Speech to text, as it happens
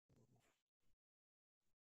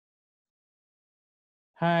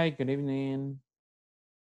Hi, good evening.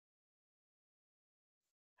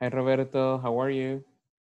 Hi, Roberto. How are you?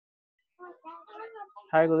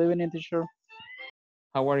 Hi, good evening, teacher.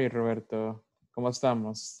 How are you, Roberto? ¿Cómo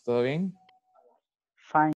estamos? ¿Todo bien?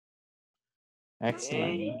 Fine.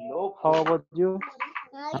 Excellent. How about you?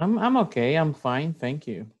 I'm okay. I'm fine. Thank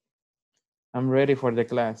you. I'm ready for the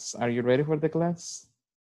class. Are you ready for the class?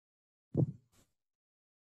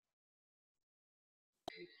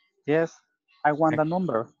 Yes, I want a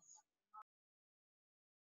number.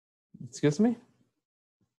 Excuse me?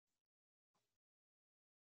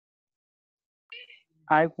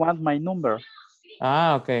 I want my number.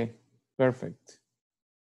 Ah, okay. Perfect.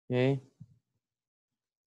 Okay.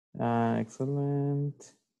 Excellent.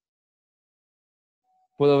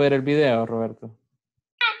 ¿Puedo ver el video, Roberto?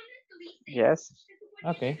 Yes.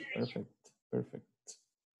 Okay, perfect. Perfect.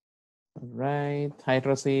 All right. Hi,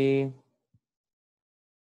 Rosie.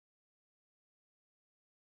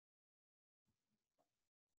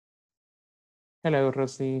 Hello,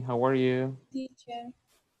 Rosie. How are you? Teacher.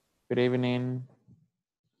 Good evening.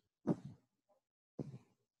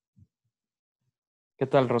 ¿Qué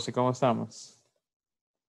tal, Rosy? ¿Cómo estamos?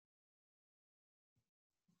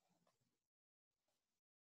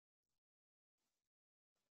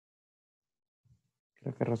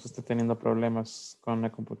 Creo que Rosy está teniendo problemas con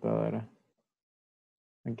la computadora.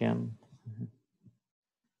 Again.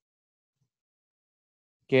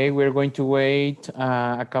 Okay, we're going to wait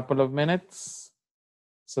a couple of minutes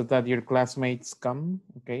so that your classmates come,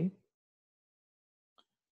 okay?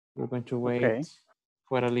 We're going to wait Okay.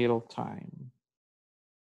 for a little time.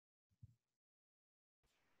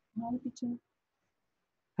 Hi, teacher.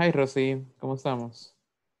 Hi, Rosy. ¿Cómo estamos?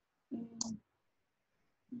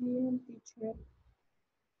 Bien, teacher.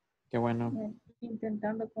 Qué bueno.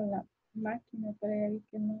 Intentando con la máquina, pero ya vi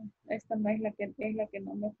que no. Esta no es la que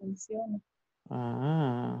no me funciona.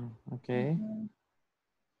 Ah, okay. Ujú.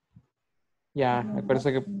 Ya, No,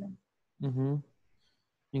 acuérdese que no.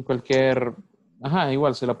 en cualquier... Ajá,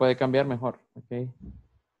 igual se la puede cambiar mejor, okay?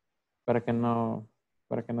 Para que no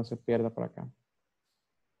se pierda por acá.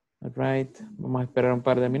 All right. Vamos a esperar un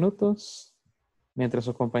par de minutos mientras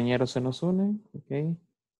sus compañeros se nos unen, okay?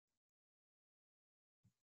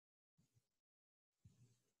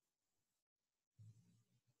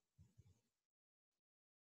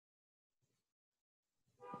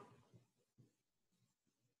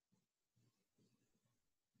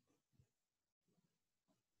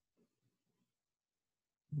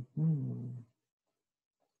 Hmm.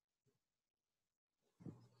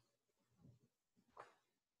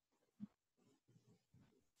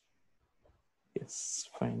 Yes,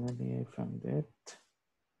 finally I found it.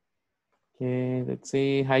 Okay, let's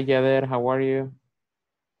see. Hi, Yader. How are you?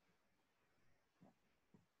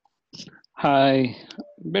 Hi,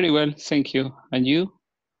 very well, thank you. And you?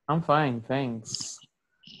 I'm fine, thanks.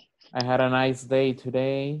 I had a nice day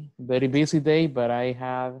today. Very busy day, but I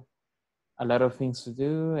had a lot of things to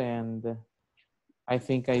do, and I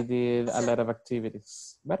think I did a lot of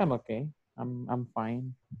activities. But I'm okay. I'm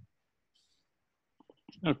fine.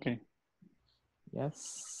 Okay.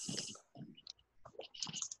 Yes.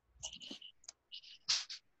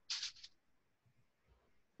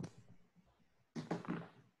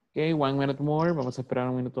 Okay, 1 minute more. Vamos a esperar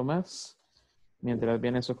un minuto más. Mientras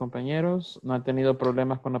vienen sus compañeros. ¿No han tenido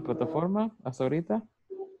problemas con la plataforma hasta ahorita?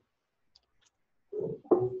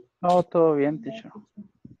 No, todo bien, teacher.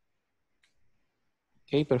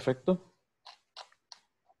 Ok, perfecto.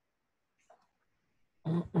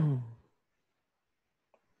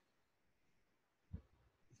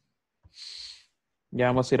 Ya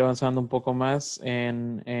vamos a ir avanzando un poco más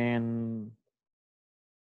en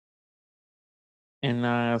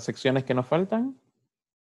las secciones que nos faltan.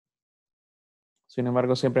 Sin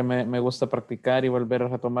embargo, siempre me gusta practicar y volver a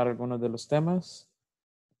retomar algunos de los temas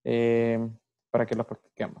para que los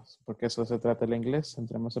practiquemos, porque eso se trata del inglés.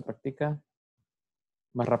 Entre más se practica,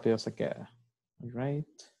 más rápido se queda. All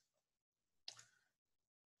right.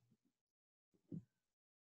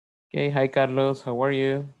 Okay, hi Carlos, how are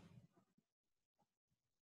you?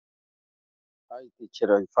 Hi,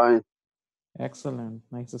 teacher, I'm fine. Excellent,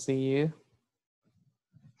 nice to see you.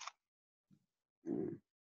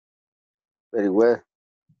 Very well.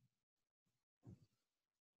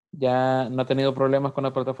 ¿Ya no ha tenido problemas con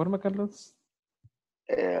la plataforma, Carlos?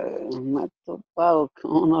 Me he topado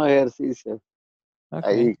con unos ejercicios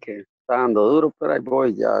Okay. ahí que está dando duro, pero ahí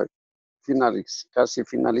voy ya. Casi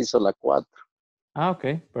finalizo la 4, Ah, ok,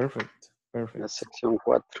 perfect, la perfect. sección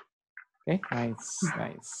 4. Okay, nice,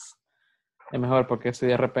 nice. Es mejor porque si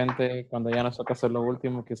de repente cuando ya nos toca hacer lo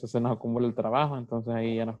último, quizás se nos acumula el trabajo, entonces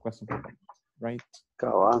ahí ya nos cuesta un poco más, right?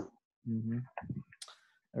 Cabal.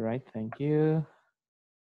 All right, thank you.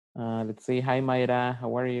 Let's see. Hi, Mayra.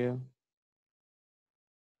 How are you?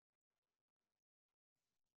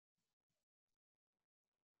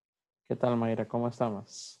 ¿Qué tal, Mayra? ¿Cómo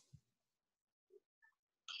estamos?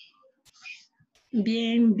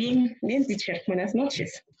 Bien, bien, bien, teacher. Buenas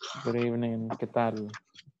noches. Good evening. ¿Qué tal?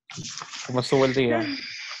 ¿Cómo estuvo el día?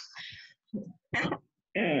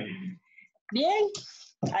 Bien,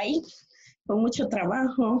 ahí, con mucho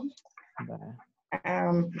trabajo,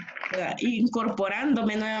 am,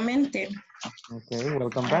 incorporándome nuevamente Okay,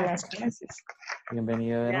 welcome a back. las clases.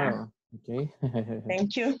 Bienvenido de Ya. nuevo. Okay. Thank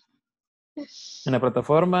you. En la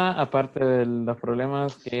plataforma, aparte de los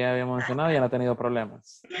problemas que ya habíamos mencionado, ya no ha tenido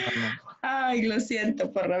problemas. Realmente. Ay, lo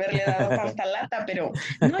siento por haberle dado tanta lata, pero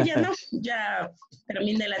no, ya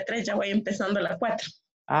terminé la 3, ya voy empezando la 4.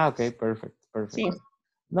 Ah, ok, perfecto, Sí. perfecto.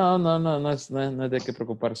 No es de qué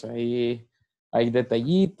preocuparse. Ahí hay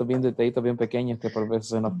detallitos bien pequeños que por veces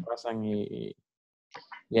se nos pasan y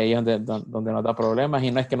ahí es donde nos da problemas.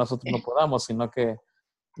 Y no es que nosotros no podamos, sino que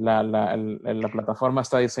la plataforma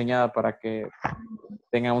está diseñada para que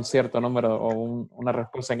tenga un cierto número o una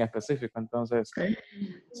respuesta en específico. Entonces,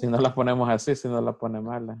 si no la ponemos así, si no la pone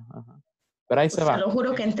mala. Ajá. Pero ahí se Se va. lo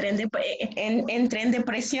juro que entré en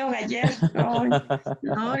depresión ayer.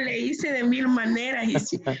 No, le hice de mil maneras y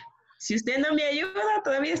si usted no me ayuda,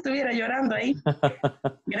 todavía estuviera llorando ahí.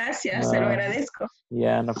 Gracias, se lo agradezco.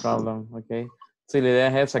 Yeah, no problem. Okay. Sí, la idea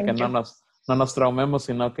es esa, que no nos traumemos,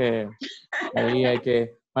 sino que ahí hay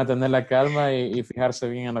que mantener la calma y fijarse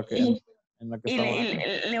bien en lo que Y estamos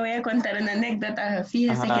haciendo. le voy a contar una anécdota.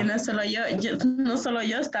 Fíjese Ajá. que no solo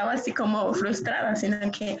yo estaba así como frustrada,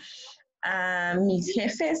 sino que a mis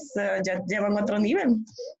jefes ya llevan otro nivel.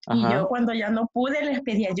 Y Ajá. yo cuando ya no pude les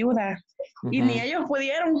pedí ayuda. Y ni Ujú. ellos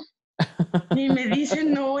pudieron. Y me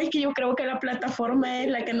dicen, no, es que yo creo que la plataforma es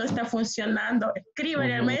la que no está funcionando.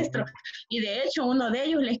 Escríbele al maestro. Y de hecho uno de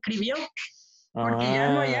ellos le escribió, porque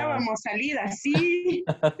ya no hallábamos salida, sí.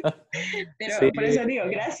 Pero Sí. por eso digo,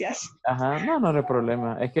 gracias. Ajá, no hay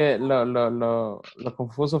problema. Es que lo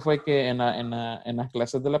confuso fue que en las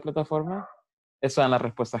clases de la plataforma, eso eran las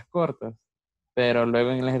respuestas cortas, pero luego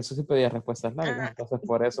en el ejercicio pedía respuestas largas, entonces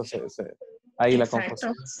por eso ahí la Exacto.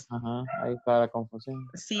 confusión. Ajá, ahí está la confusión.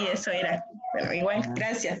 Sí, eso era. Pero igual, Ajá.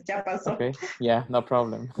 gracias, ya pasó. Ok, yeah, no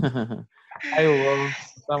problem. Hi, Hugo,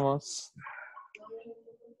 estamos.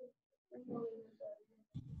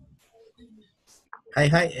 Hi,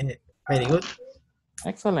 very good.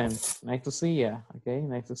 Excellent. Nice to see you. Okay,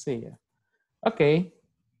 nice to see you. Okay,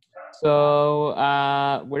 so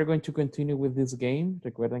we're going to continue with this game.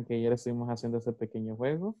 Recuerden que ayer estuvimos haciendo ese pequeño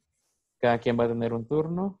juego. Cada quien va a tener un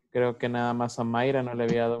turno. Creo que nada más a Mayra no le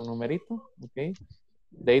había dado un numerito. Okay.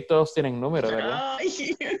 De ahí todos tienen número, ¿verdad?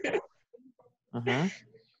 Ay. Ajá.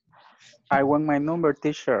 I want my number,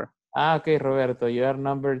 teacher. Okay, Roberto, you are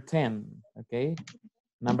number 10. Okay.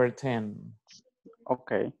 Number 10.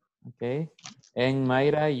 Okay. Okay. And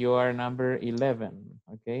Mayra, you are number 11.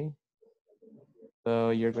 Okay.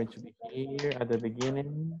 So you're going to be here at the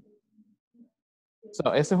beginning.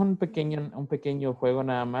 So, ese es un pequeño juego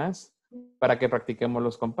nada más para que practiquemos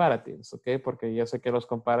los comparatives, ¿ok? Porque yo sé que los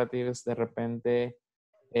comparatives de repente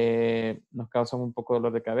nos causan un poco de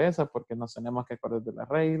dolor de cabeza porque nos tenemos que acordar de las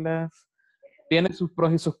reglas. Tiene sus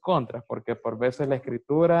pros y sus contras, porque por veces la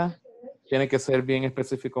escritura tiene que ser bien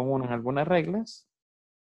específico uno en algunas reglas,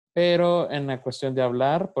 pero en la cuestión de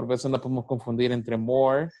hablar, por veces no podemos confundir entre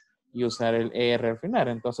more y usar el ER al final.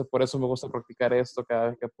 Entonces, por eso me gusta practicar esto cada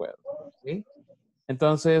vez que puedo, ¿sí?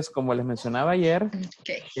 Entonces, como les mencionaba ayer,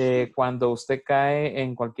 cuando usted cae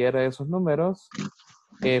en cualquiera de esos números,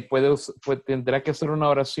 tendrá que hacer una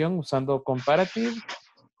oración usando comparative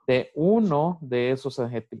de uno de esos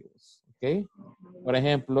adjetivos. ¿Ok? Por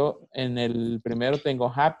ejemplo, en el primero tengo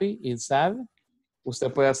happy y sad.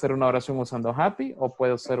 Usted puede hacer una oración usando happy o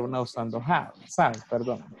puede hacer una usando sad,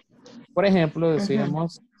 perdón. Por ejemplo,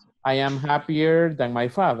 decíamos, I am happier than my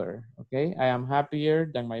father. ¿Ok? I am happier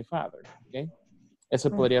than my father. ¿Ok? Eso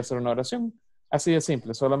podría ser una oración. Así de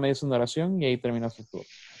simple. Solo me dice una oración y ahí termina su turno.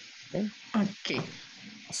 ¿Ok? Ok.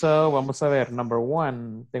 So, vamos a ver. Number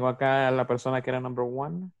one. Tengo acá a la persona que era number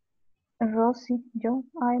one. Rosy, yo,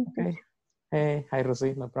 I'm Okay. Hey, hi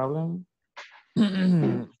Rosy, no problem.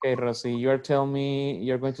 Okay, Rosy, you're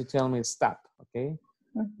going to tell me stop, okay?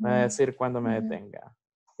 Me va a decir cuando me detenga,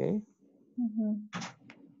 okay?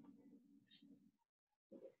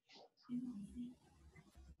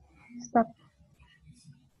 Stop.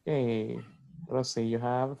 Okay, Rosy, you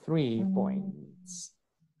have 3 points.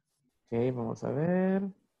 Okay, vamos a ver.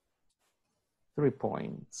 3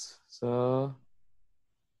 points. So,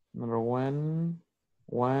 number 1,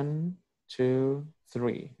 1, 2,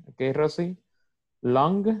 3. Okay, Rosy.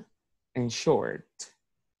 Long and short.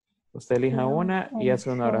 Usted elija Long una y and hace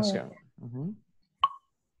una short. oración. Ujú.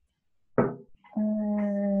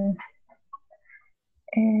 Mm,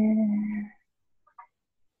 eh,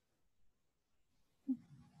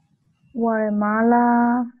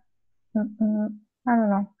 Guatemala. I don't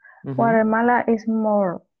know. Ujú. Guatemala is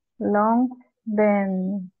more long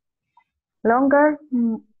longer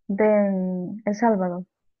than El Salvador.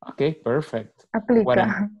 Okay, perfect.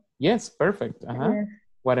 Aplica. Yes, perfect. Yes.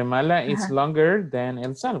 Guatemala is Ajá. longer than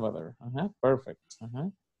El Salvador. Perfect.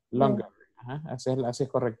 Longer. Así es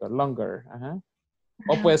correcto. Longer.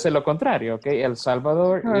 O puede ser lo contrario, ok? El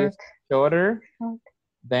Salvador is Short. shorter Short.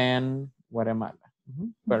 than Guatemala.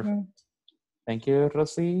 Perfect. Mhm. Thank you,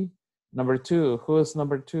 Rosy. Number 2. Who is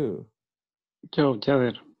number 2? Yo,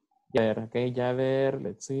 Javier. Yader, okay, Yader,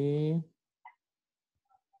 let's see.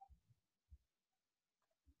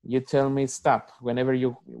 You tell me stop whenever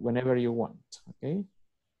you want, okay?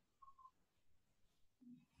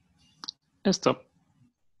 Stop.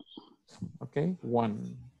 Okay,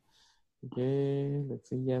 1. Okay, let's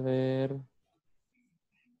see, Yader.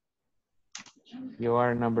 You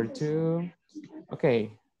are number 2.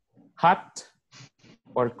 Okay, hot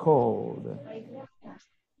or cold?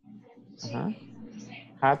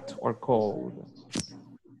 Hot or cold?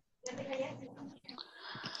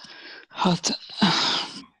 Hot.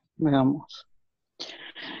 Veamos.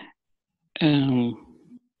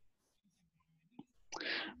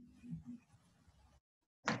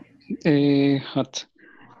 Hot.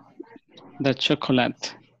 The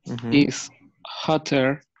chocolate is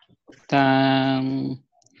hotter than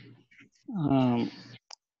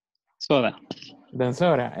soda. Then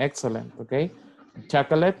soda, excellent, okay?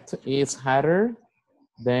 Chocolate is hotter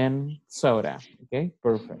than soda, okay?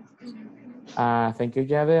 Perfect. Thank you,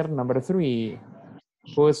 Jader. Number 3.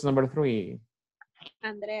 Who is number 3?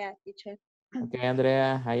 Andrea, teacher. Okay,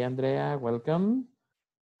 Andrea. Hi, Andrea. Welcome.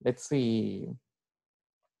 Let's see.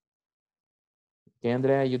 Okay,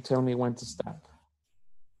 Andrea, you tell me when to stop.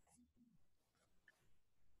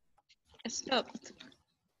 Stopped.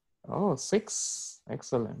 Oh, 6.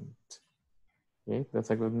 Excellent. Okay, that's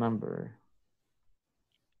a good number.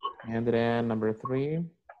 Andrea, number 3.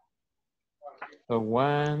 So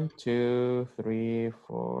 1, 2, 3,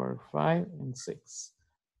 4, 5, and 6.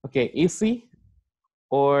 Okay, easy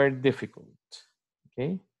or difficult?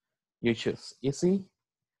 Okay, you choose easy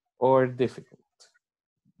or difficult.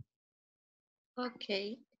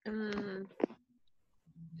 Okay.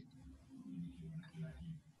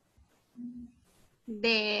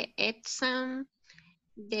 The exam,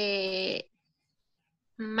 the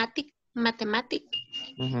mathematics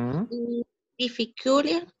is difficult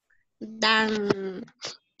than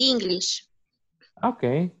English.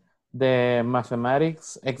 Okay, the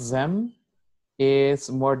mathematics exam is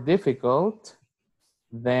more difficult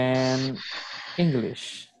than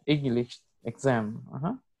English exam.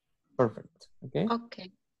 Perfect. Okay.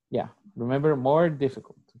 Okay. Yeah. Remember, more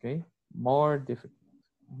difficult. Okay. More difficult.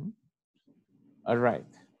 All right.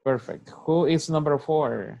 Perfect. Who is number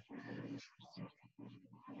 4?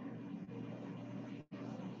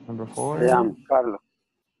 Number 4. I am Carlos.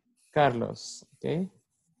 Carlos. Okay.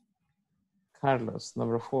 Carlos,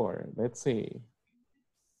 number 4. Let's see.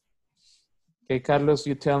 Okay, Carlos,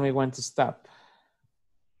 you tell me when to stop.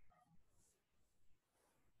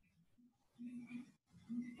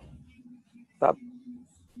 Stop.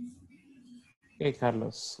 Okay,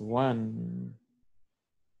 Carlos, 1.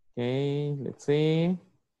 Okay, let's see.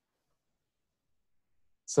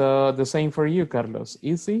 So the same for you, Carlos.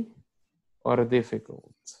 Easy or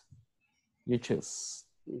difficult? You choose.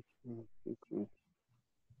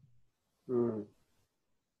 The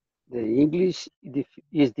English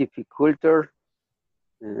is difficulter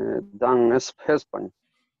than Spanish.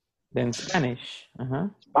 Then Spanish.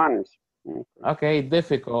 Spanish. Okay,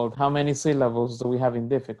 difficult. How many syllables do we have in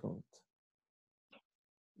difficult?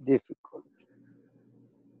 Difficult.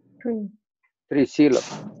 3. 3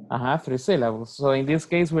 syllables. 3 syllables. So in this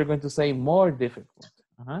case, we're going to say more difficult.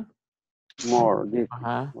 More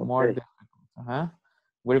difficult. More difficult.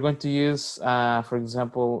 We're going to use, for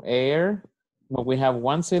example, air, when we have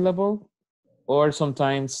 1 syllable, or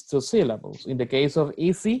sometimes 2 syllables. In the case of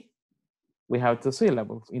easy, we have 2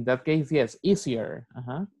 syllables. In that case, yes, easier.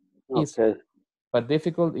 Easier. Okay. But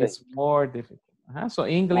difficult is more difficult. So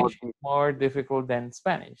English is more difficult than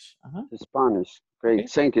Spanish. Spanish. Great. Okay.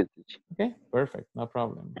 Thank you, teacher. Okay, perfect. No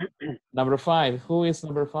problem. Number 5. Who is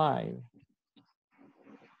number 5?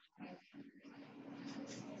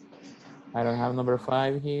 I don't have number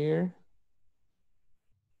 5 here.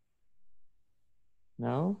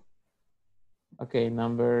 No? Okay,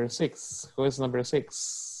 number 6. Who is number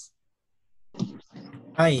 6?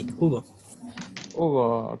 Hi, Hugo.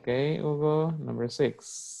 Hugo. Okay, Hugo, number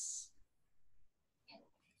 6.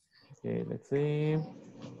 Okay, let's see.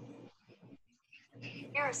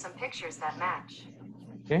 Here are some pictures that match.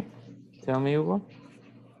 Okay, tell me, Hugo.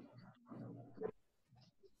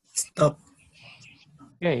 Stop.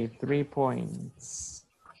 Okay, 3 points.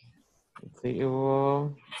 Let's see,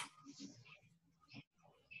 Hugo.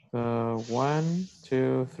 1,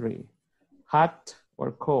 2, 3. Hot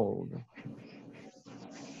or cold?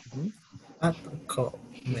 Cold.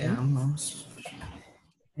 Veamos.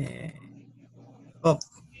 Oh,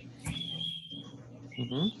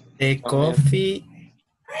 the coffee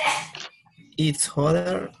is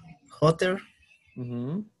hotter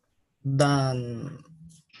than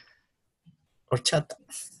horchata.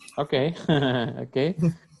 Okay, okay.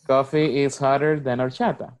 Coffee is hotter than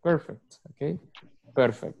horchata. Perfect. Okay,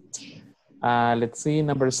 perfect. Let's see,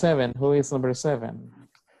 number 7. Who is number 7?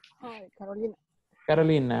 Hi, Carolina.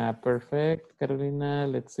 Carolina, perfect. Carolina,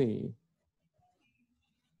 let's see.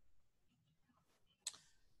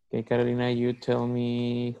 Okay, Carolina, you tell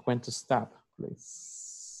me when to stop,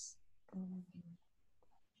 please.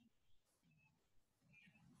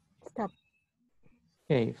 Stop.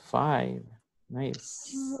 Okay, 5.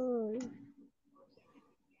 Nice.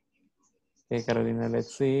 Okay, Carolina,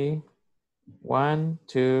 let's see. 1,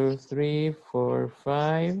 2, 3, 4,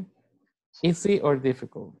 5. Easy or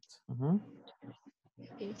difficult?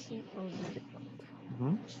 Easy or difficult?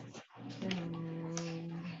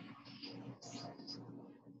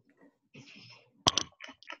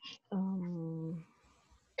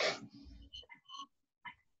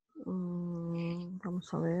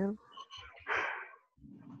 Vamos a ver.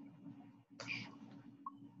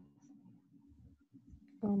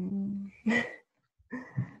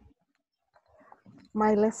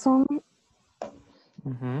 My lesson.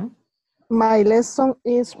 My lesson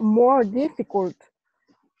is more difficult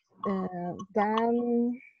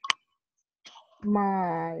than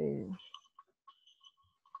my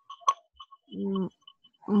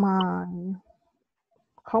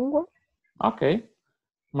homework. Okay.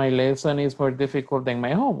 My lesson is more difficult than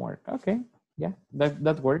my homework. Okay. Yeah,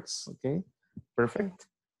 that works. Okay. Perfect.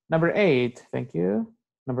 Number 8. Thank you.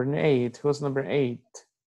 Number 8. Who's number 8?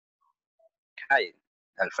 Hi,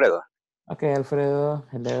 Alfredo. Okay, Alfredo.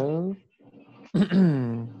 Hello.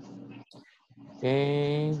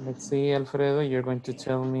 Okay, let's see, Alfredo. You're going to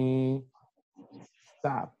tell me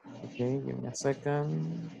stop. Okay, give me a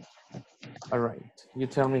second. All right. You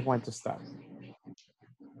tell me when to stop.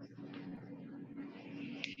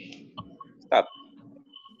 Stop.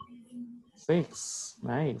 6.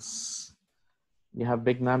 Nice. You have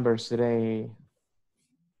big numbers today.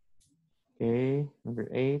 Okay, number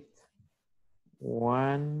 8.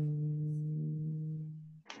 1.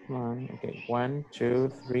 Okay, 1, 2,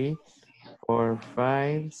 3, 4,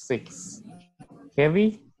 5, 6.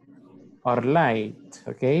 Heavy or light,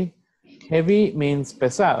 okay? Heavy means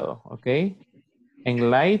pesado, okay? And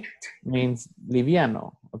light means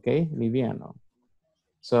liviano, okay? Liviano.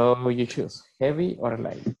 So you choose heavy or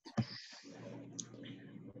light.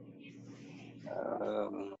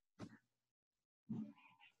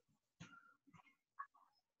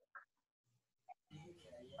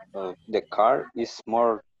 The car is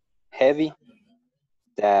more heavy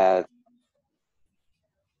than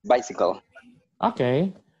bicycle.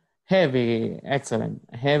 Okay. Heavy, excellent.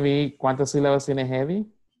 Heavy, ¿cuántas sílabas tiene heavy?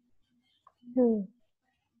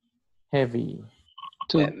 Heavy.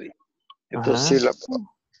 2. Heavy. Two syllables.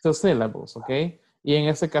 2 syllables, ok. Y en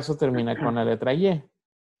este caso termina con la letra Y.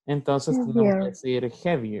 Entonces tenemos que decir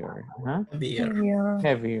heavier.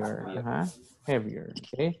 Heavier. Heavier.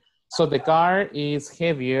 Okay. So the car is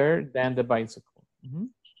heavier than the bicycle.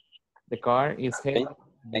 The car is heavier. Okay.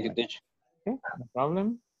 Thank you, teacher. Okay, no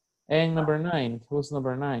problem. And number 9. Who's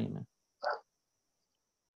number 9?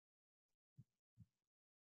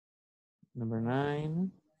 Number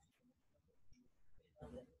 9.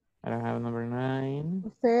 I don't have number 9.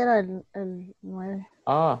 Usted era el 9.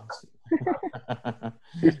 Oh.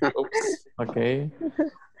 Oops. Okay.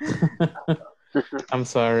 I'm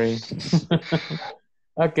sorry.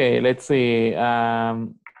 Okay, let's see.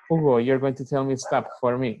 Hugo, you're going to tell me stop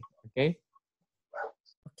for me, okay?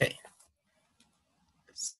 Okay.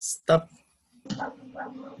 Stop.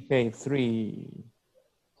 Okay, 3.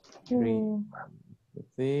 3.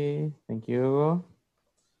 Let's see. Thank you, Hugo.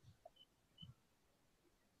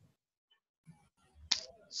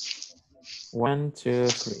 One, two,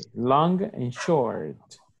 3. Long and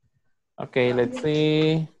short. Okay, let's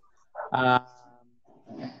see.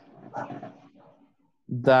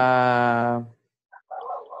 The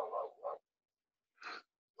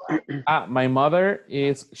My mother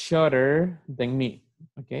is shorter than me.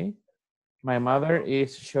 Okay. My mother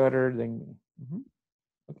is shorter than me.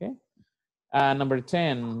 Okay. Number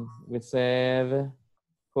 10, we said,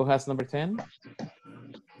 who has number 10?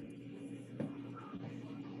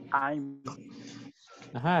 I'm.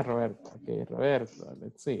 Roberto. Okay, Roberto.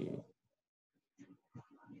 Let's see.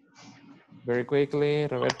 Very quickly,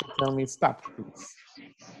 Roberto, tell me stop, please.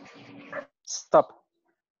 Stop.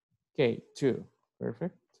 Okay, 2.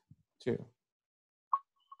 Perfect. 2.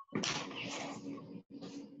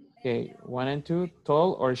 Okay, 1 and 2,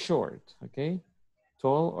 tall or short. Okay,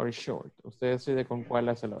 tall or short. Usted decide con cuál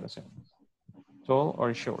hace la oración. Tall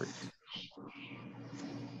or short.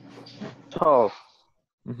 Tall.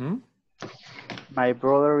 My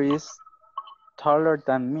brother is taller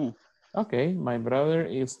than me. Okay, my brother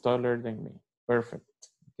is taller than me.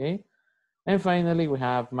 Perfect. Okay, and finally we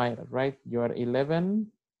have Mayra, right? You are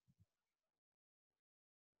 11.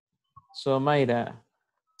 So Mayra,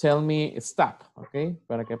 tell me stop, okay?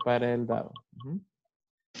 Para que pare el dado.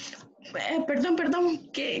 Perdón,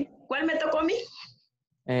 ¿cuál me tocó a mí?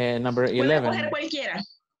 Number 11. Puedo coger cualquiera.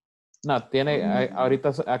 No, tiene,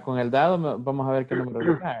 ahorita con el dado vamos a ver qué número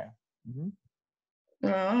le cae.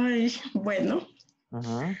 Ay, bueno.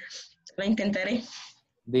 Lo intentaré.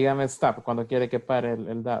 Dígame stop cuando quiere que pare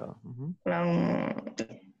el dado.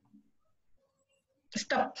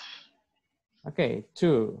 Stop. Ok,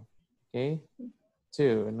 2. Ok,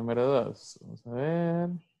 2, el número 2. Vamos a ver.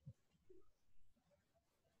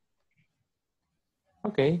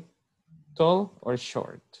 Ok, tall or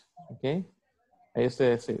short. Ok, ahí usted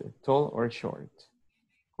decide, tall or short.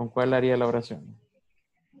 ¿Con cuál haría la oración?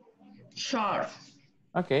 Short.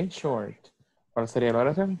 Ok, short. ¿Cuál sería la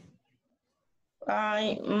oración?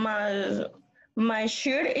 My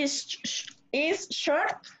shirt is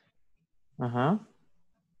short.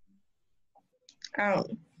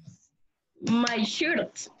 My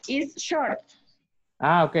shirt is short.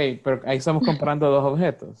 Ok, pero ahí estamos comparando dos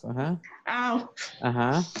objetos.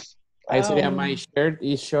 Ahí sería my shirt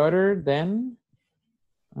is shorter than.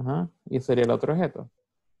 Y sería el otro objeto.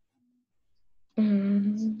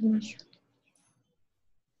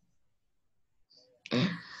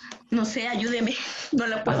 No sé, ayúdeme. No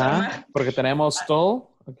la puedo armar. Porque tenemos tall,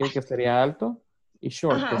 que sería alto, y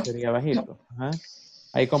short, que sería bajito.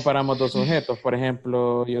 Ahí comparamos dos objetos. Por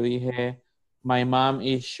ejemplo, yo dije, my mom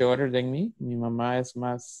is shorter than me. Mi mamá es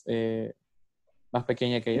más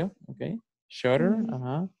pequeña que yo. Shorter,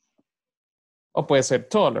 O puede ser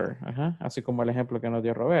taller, así como el ejemplo que nos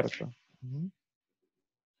dio Roberto.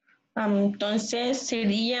 Entonces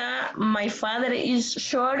sería, my father is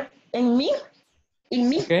short than me. In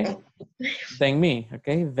me. Than me,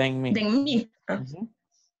 than me. Than me.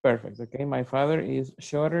 Perfect, my father is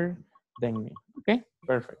shorter than me.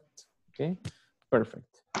 Perfect,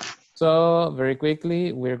 perfect. So very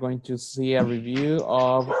quickly, we're going to see a review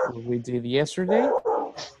of what we did yesterday.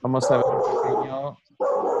 Vamos a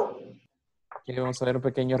ver un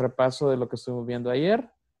pequeño repaso de lo que estuvimos viendo ayer.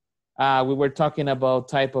 We were talking about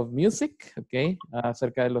type of music,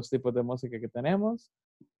 acerca de los tipos de música que tenemos.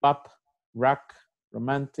 Pop, rock,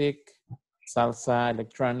 romantic, salsa,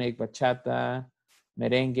 electronic, bachata,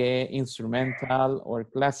 merengue, instrumental or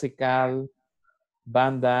classical,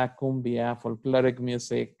 banda, cumbia, folkloric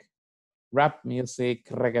music, rap music,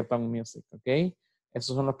 reggaeton music,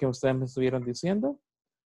 Esos son los que ustedes me estuvieron diciendo,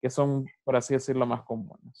 que son, por así decirlo, más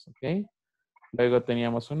comunes, Luego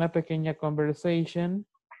teníamos una pequeña conversation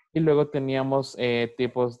y luego teníamos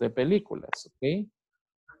tipos de películas,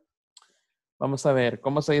 Vamos a ver,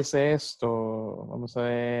 ¿cómo se dice esto? Vamos a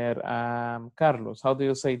ver, Carlos, how do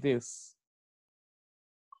you say this?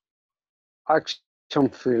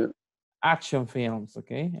 Action film. Action films,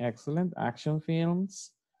 excellent, action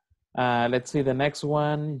films. Let's see the next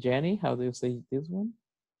one, Jenny, how do you say this one?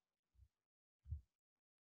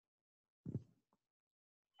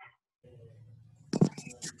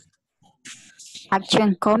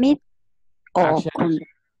 Action comedy.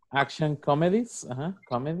 Action comedies,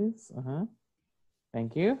 comedies,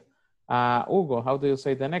 Thank you. Hugo, how do you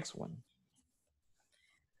say the next one?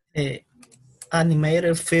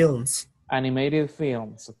 Animated films. Animated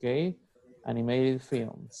films, Animated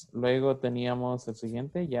films. Luego teníamos el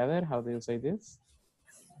siguiente, Yader, how do you say this?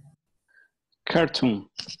 Cartoon.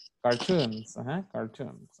 Cartoons,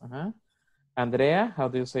 cartoons, Andrea, how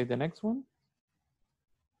do you say the next one?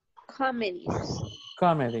 Comedies.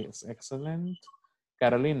 Comedies, excellent.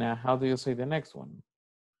 Carolina, how do you say the next one?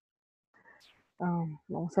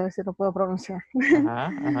 Vamos a ver si lo puedo pronunciar.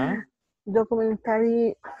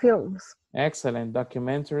 Documentary films. Excellent,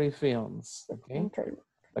 documentary films,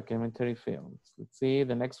 Documentary films. Let's see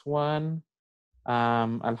the next one.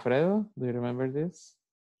 Alfredo, do you remember this?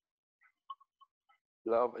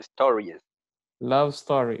 Love stories. Love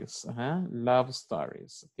stories. Love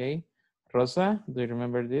stories. Okay. Rosa, do you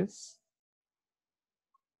remember this?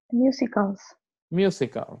 Musicals.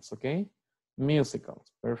 Musicals. Okay.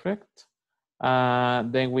 Musicals. Perfect.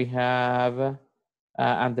 Then we have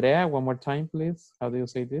Andrea. One more time, please. How do you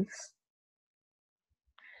say this?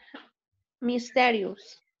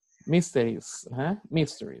 Mysterious. Mysteries.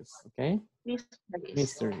 Mysteries. Okay. Mysteries.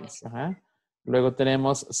 Mysteries. Luego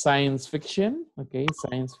tenemos science fiction. Ok.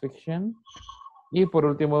 Science fiction. Y por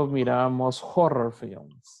último miramos horror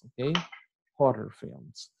films. Ok. Horror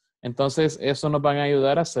films. Entonces, eso nos van a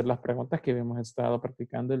ayudar a hacer las preguntas que hemos estado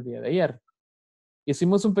practicando el día de ayer.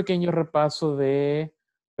 Hicimos un pequeño repaso de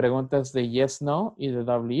preguntas de yes, no y de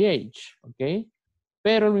WH, ¿ok?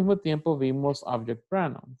 Pero al mismo tiempo vimos object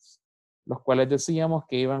pronouns, los cuales decíamos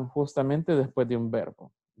que iban justamente después de un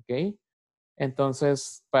verbo, ¿ok?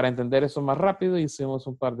 Entonces, para entender eso más rápido, hicimos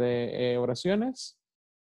un par de oraciones.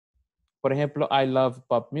 Por ejemplo, I love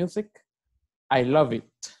pop music. I love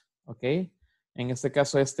it, ¿ok? En este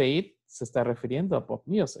caso, este it se está refiriendo a pop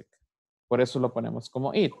music. Por eso lo ponemos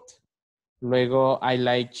como it. Luego, I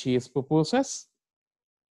like cheese pupusas.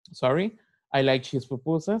 Sorry, I like cheese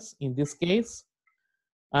pupusas. In this case,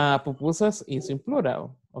 pupusas is in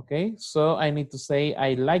plural, okay? So I need to say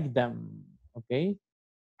I like them, okay?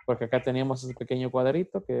 Porque acá teníamos ese pequeño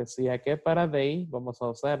cuadrito que decía que para they vamos a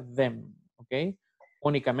usar them, okay?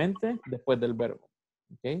 Únicamente después del verbo,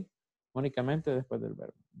 okay? Únicamente después del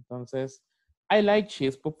verbo. Entonces, I like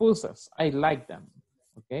cheese pupusas. I like them,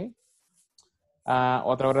 okay?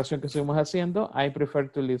 Otra oración que estuvimos haciendo, I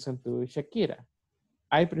prefer to listen to Shakira.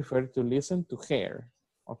 I prefer to listen to her.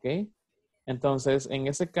 ¿Ok? Entonces, en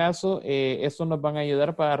ese caso, eso nos van a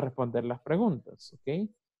ayudar para responder las preguntas. ¿Ok?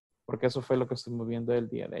 Porque eso fue lo que estuvimos viendo el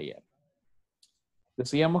día de ayer.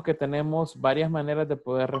 Decíamos que tenemos varias maneras de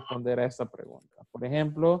poder responder a esta pregunta. Por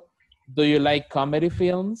ejemplo, do you like comedy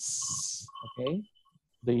films? ¿Ok?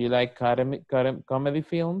 Do you like comedy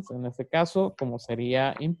films? En este caso, como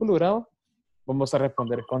sería in plural, vamos a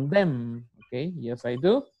responder con them. ¿Ok? Yes, I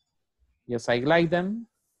do. Yes, I like them.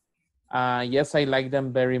 Yes, I like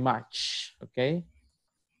them very much. Ok.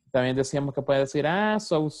 También decíamos que puede decir,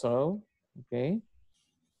 so. Ok. En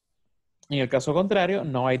el caso contrario,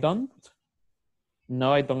 no, I don't.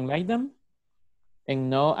 No, I don't like them. And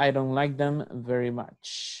no, I don't like them very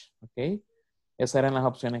much. Ok. Esas eran las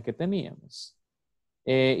opciones que teníamos.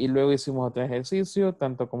 Y luego hicimos otro ejercicio,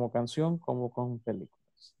 tanto como canción como con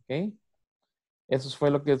películas. Ok. Eso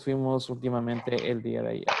fue lo que fuimos últimamente el día de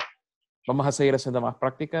ayer. Vamos a seguir haciendo más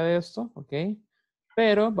práctica de esto. Ok.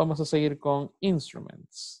 Pero vamos a seguir con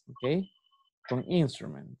instruments, ¿ok? Con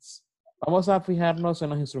instruments. Vamos a fijarnos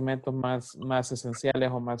en los instrumentos más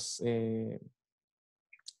esenciales o más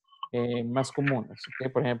comunes,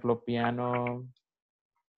 ¿ok? Por ejemplo, piano,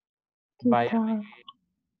 violin,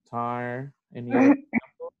 guitar, any other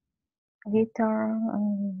example? Guitar.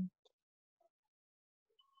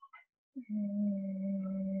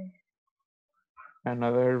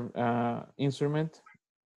 Another instrument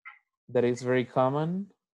that is very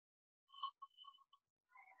common.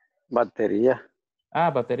 Batería.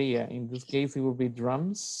 Batería. In this case, it will be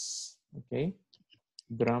drums, okay?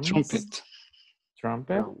 Drums. Trumpet.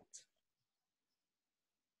 Trumpet.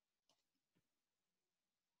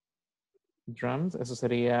 Drums, eso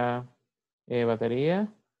sería batería.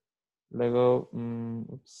 Luego,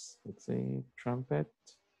 let's see, trumpet.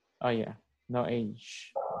 Oh, yeah, no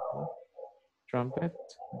H. Okay. Trumpet,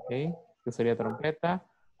 ok, que sería trompeta.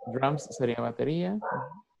 Drums sería batería.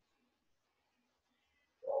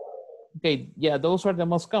 Ok, yeah, those are the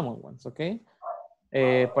most common ones, ok.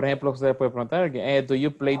 Por ejemplo, usted puede preguntar, do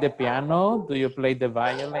you play the piano? Do you play the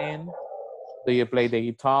violin? Do you play the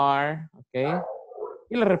guitar? Ok.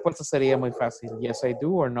 Y la respuesta sería muy fácil, yes I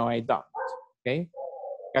do or no I don't, ok.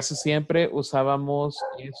 Casi siempre usábamos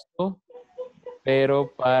esto,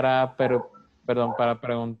 pero para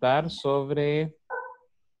preguntar sobre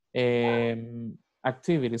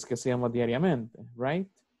activities que hacíamos diariamente, right?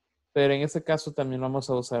 Pero en este caso también vamos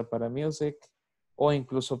a usar para music o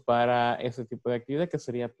incluso para ese tipo de actividad que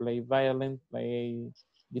sería play violin, play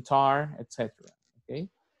guitar, etc. Okay?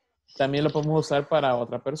 También lo podemos usar para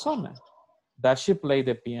otra persona. Does she play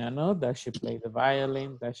the piano? Does she play the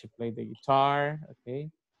violin? Does she play the guitar?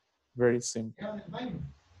 Okay, very simple.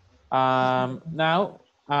 Now,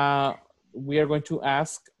 we are going to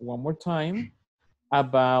ask one more time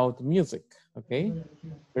about music, okay?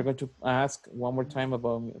 We're going to ask one more time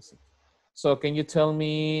about music. So can you tell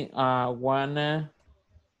me one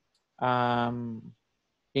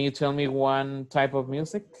type of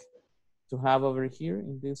music? to have over here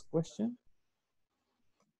in this question?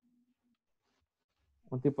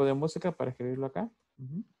 Un tipo de música para escribirlo acá.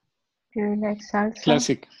 Do you like salsa?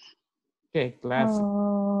 Classic. Okay, classic.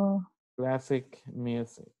 Oh, Classic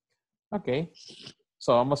music. Ok.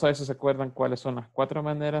 So, vamos a ver si se acuerdan cuáles son las 4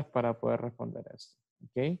 maneras para poder responder esto.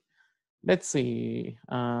 Ok. Let's see.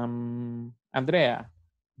 Andrea,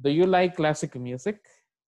 do you like classic music?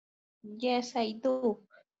 Yes, I do.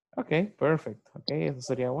 Okay, perfect. Okay, esa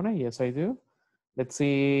sería una. Yes, I do. Let's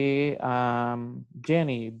see.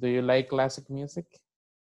 Jenny, do you like classic music?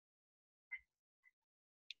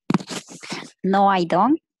 No, I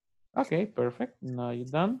don't. Okay, perfect. No, you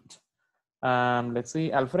don't. Let's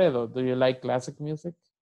see. Alfredo, do you like classic music?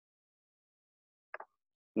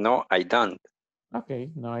 No, I don't.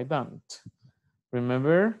 Okay, no, I don't.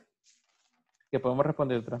 Remember que podemos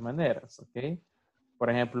responder de otras maneras, ¿ok? Por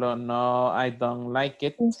ejemplo, no, I don't like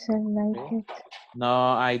it. yes, I like Okay. it.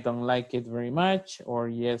 No, I don't like it very much. Or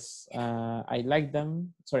yes, I like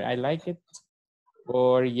them. Sorry, I like it.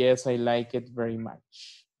 Or yes, I like it very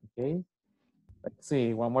much. Okay. Let's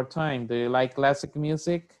see, one more time. Do you like classic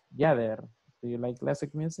music? Yeah, there. Do you like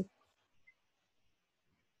classic music?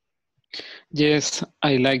 Yes,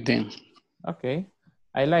 I like them. Okay.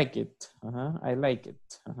 I like it. I like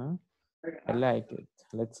it. I like it.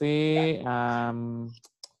 Let's see.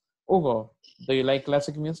 Hugo, do you like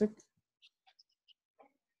classic music?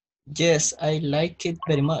 Yes, I like it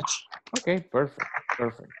very much. Okay, perfect,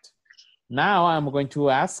 perfect. Now I'm going to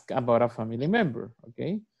ask about a family member,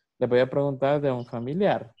 okay? Le voy a preguntar de un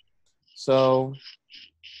familiar. So,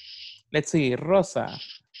 let's see, Rosa,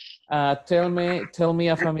 tell me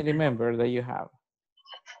a family member that you have.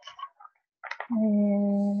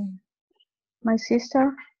 My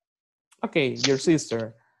sister? Okay, your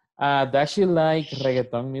sister. Does she like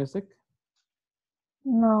reggaeton music?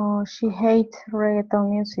 No, she hates reggaeton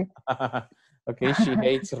music. Okay, she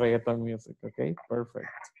hates reggaeton music. Okay, perfect.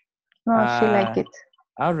 No, she like it.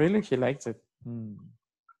 Oh, really? She likes it.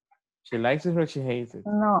 She likes it or she hates it?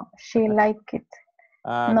 No, she like it.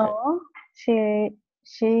 Okay. No,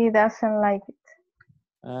 she doesn't like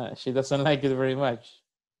it. She doesn't like it very much.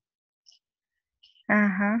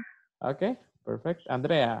 Okay, perfect.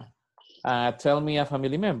 Andrea, tell me a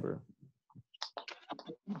family member.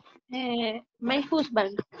 My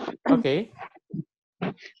husband. Okay.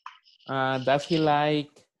 Does he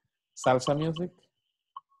like salsa music?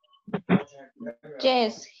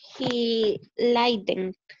 Yes, he liked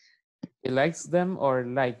them. He likes them or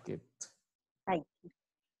like it?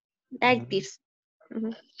 Like this.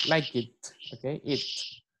 Like it. Okay, it.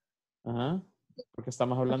 Porque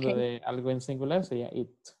estamos hablando Okay. de algo en singular, sería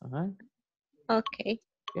it. Okay.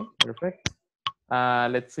 Okay, perfect.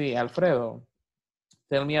 Let's see, Alfredo,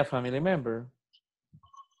 tell me a family member.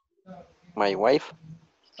 My wife.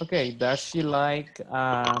 Okay, does she like,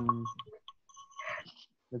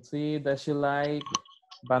 let's see, does she like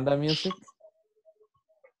banda music?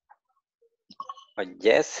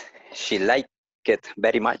 Yes, she liked it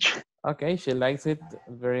very much. Okay, she likes it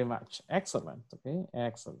very much. Excellent, okay,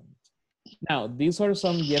 excellent. Now, these are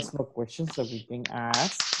some yes, no questions that we can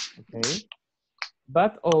ask, okay?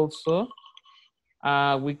 But also,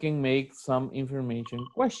 we can make some information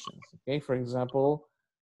questions, okay? For example,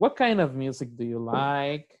 what kind of music do you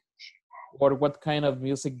like? Or what kind of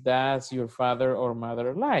music does your father or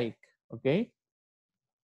mother like, okay?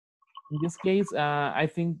 In this case, I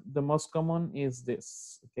think the most common is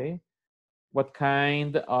this, okay? What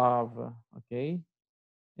kind of, okay?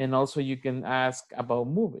 And also you can ask about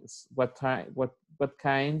movies. What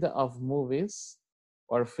kind of movies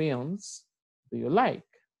or films do you like,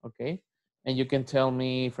 okay? And you can tell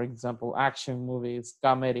me, for example, action movies,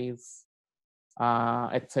 comedies,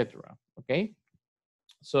 etc. Okay?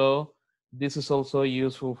 So this is also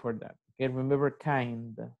useful for that. Okay, remember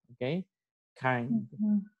kind, okay? Kind.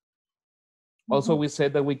 Also, we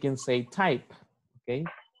said that we can say type, okay?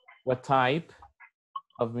 What type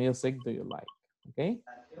of music do you like, okay?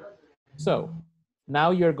 So,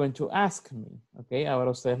 now you're going to ask me, okay?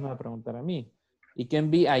 Ahora ustedes me van a preguntar a mí. It can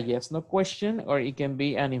be a yes, no question, or it can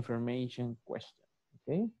be an information question,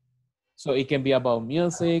 okay? So it can be about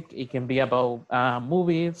music, it can be about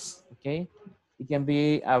movies, okay? It can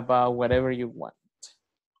be about whatever you want.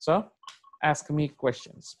 So, ask me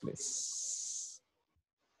questions, please.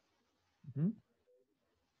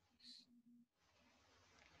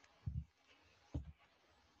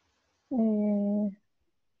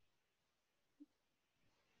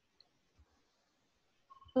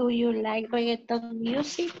 Do you like reggaeton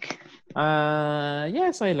music?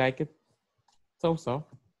 Yes, I like it. So,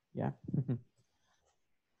 yeah.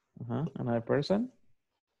 Another person?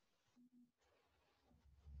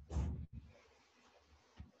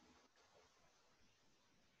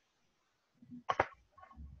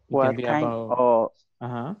 It can What be kind about,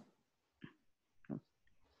 of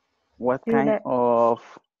what Do you kind like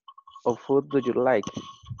of food do you like?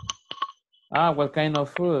 what kind of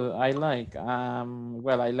food I like?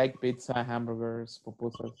 Well, I like pizza, hamburgers,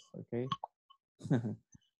 pupusas, okay?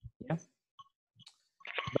 Yeah.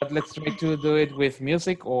 But let's try to do it with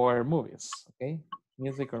music or movies, okay?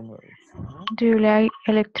 Music or movies. do you like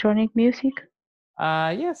electronic music?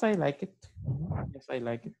 Yes, I like it. Yes, I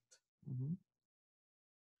like it.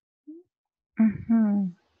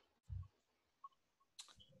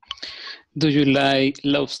 Do you like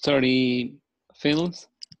love story films?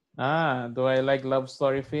 Do I like love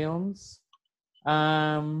story films?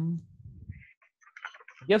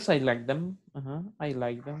 Yes, I like them. I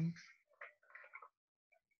like them.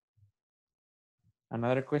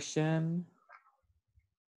 Another question.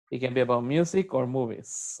 It can be about music or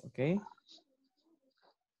movies, okay?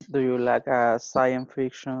 Do you like science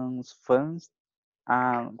fiction films?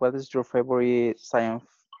 And what is your favorite science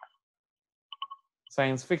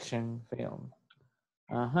fiction film?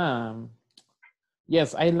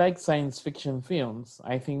 Yes, I like science fiction films.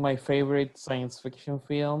 I think my favorite science fiction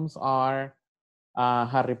films are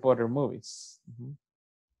Harry Potter movies.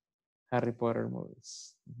 Harry Potter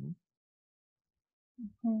movies.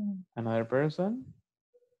 Another person?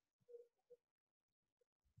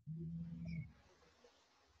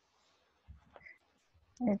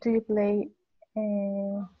 Do you play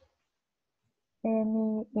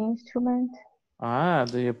any instrument?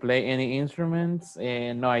 Do you play any instruments?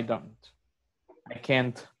 No, I don't. I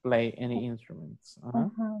can't play any instruments.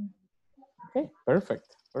 Okay,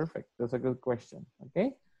 perfect, perfect. That's a good question,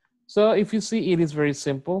 okay? So if you see, it is very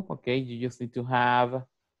simple, okay? You just need to have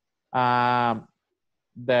the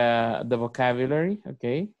vocabulary,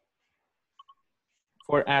 okay?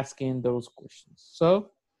 For asking those questions.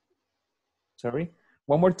 So, sorry,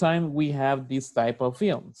 one more time, we have this type of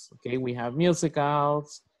films, okay? We have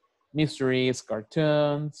musicals, mysteries,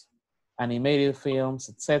 cartoons, animated films,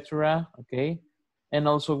 etc. Okay, and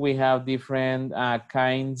also we have different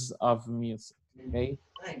kinds of music. Okay,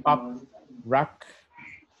 pop, rock,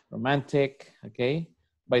 romantic. Okay.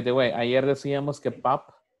 By the way, ayer decíamos que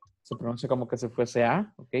pop se pronuncia como que se fuese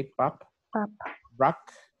a. Okay, pop. Pop.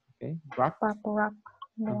 Rock. Okay, rock. Pop rock.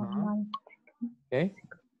 Romantic. Okay,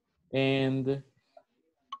 and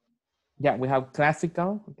yeah, we have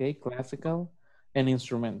classical. Okay, classical and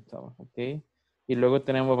instrumental. Okay. Y luego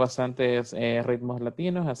tenemos bastantes ritmos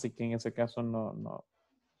latinos, así que en ese caso no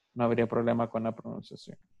habría problema con la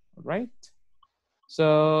pronunciación. All right.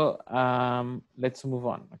 So, let's move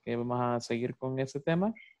on. Okay, vamos a seguir con ese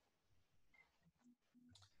tema.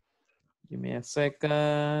 Give me a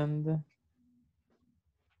second.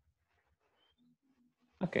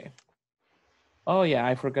 Okay. Oh yeah,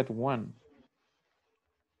 I forgot one.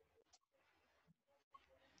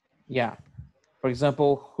 Yeah. For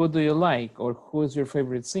example, who do you like or who is your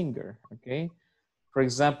favorite singer? Okay. For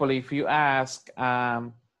example, if you ask,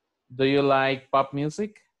 do you like pop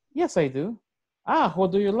music? Yes, I do. Who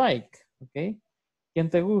do you like? Okay. ¿Quién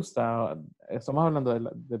te gusta? Estamos hablando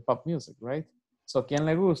de pop music, right? So, ¿quién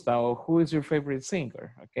le gusta? O who is your favorite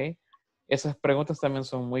singer? Okay. Esas preguntas también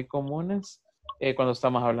son muy comunes cuando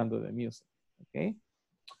estamos hablando de music. Okay.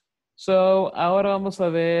 So, ahora vamos a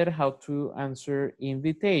ver how to answer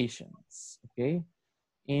invitations. Okay.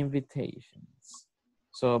 Invitations.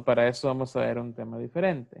 So, para eso vamos a ver un tema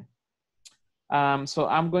diferente. So,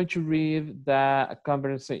 I'm going to read the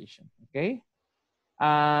conversation. Okay.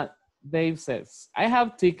 Dave says, I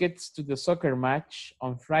have tickets to the soccer match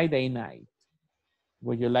on Friday night.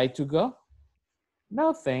 Would you like to go?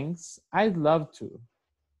 No, thanks. I'd love to.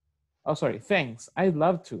 Oh, sorry. Thanks. I'd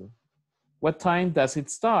love to. What time does it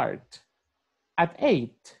start? At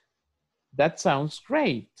 8. That sounds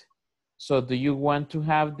great. So do you want to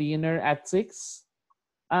have dinner at 6?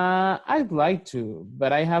 I'd like to,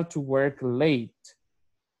 but I have to work late.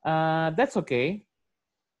 That's okay.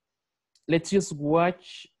 Let's just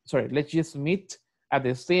meet at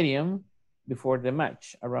the stadium before the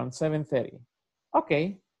match around 7:30.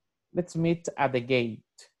 Okay, let's meet at the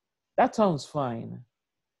gate. That sounds fine.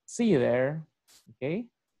 See you there. Okay,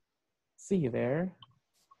 see you there.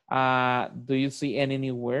 Do you see any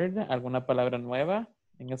new word? ¿Alguna palabra nueva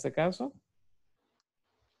en ese caso?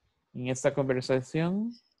 En esta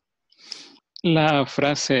conversación. La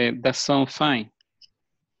frase, that sounds fine.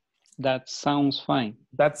 That sounds fine.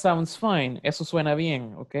 That sounds fine. Eso suena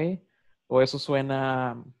bien, ¿ok? O eso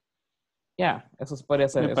suena... Ya, eso podría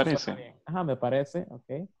ser. Me eso parece. Suena bien. Ajá, me parece,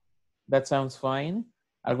 ¿ok? That sounds fine.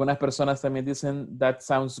 Algunas personas también dicen that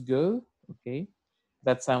sounds good, ¿ok?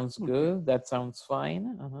 That sounds good, that sounds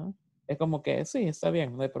fine. Ajá. Es como que sí, está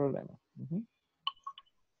bien, no hay problema.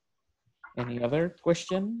 Any other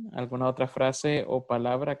question? ¿Alguna otra frase o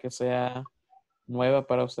palabra que sea nueva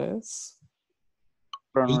para ustedes?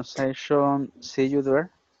 Pronunciation, see you there.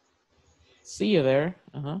 See you there.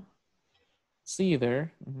 See you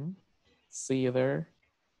there. See you there.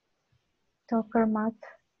 Soccer match.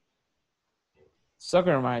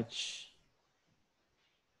 Soccer match.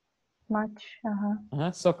 Match.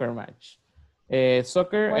 Soccer match.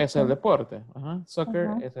 Soccer es el deporte.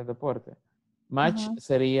 Soccer es el deporte. Match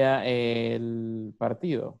sería el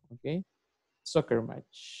partido. ¿Ok? Soccer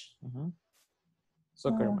match.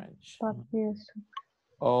 Soccer match. Partido.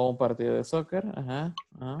 O un partido de soccer.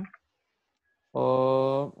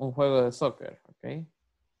 O un juego de soccer. ¿Ok?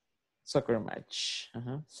 Soccer match.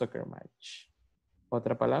 Soccer match.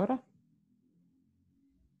 ¿Otra palabra?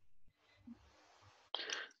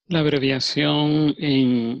 La abreviación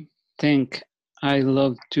en thank, I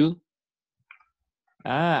love to.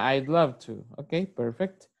 I'd love to. Ok,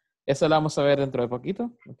 perfect. Eso lo vamos a ver dentro de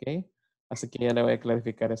poquito. Ok. Así que ya le voy a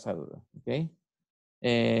clarificar esa duda. Ok.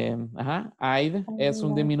 I'd es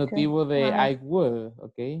un diminutivo de I would.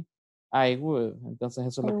 Ok. I would. Entonces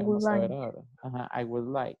eso es lo que vamos a ver ahora. I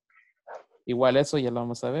would like. Igual eso ya lo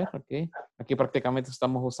vamos a ver. Ok. Aquí prácticamente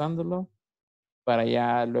estamos usándolo para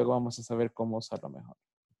ya luego vamos a saber cómo usarlo mejor.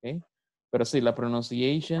 Ok. Pero sí, la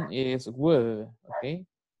pronunciation es would. Ok.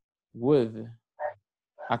 Would.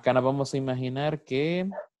 Acá nos vamos a imaginar que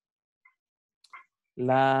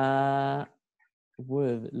la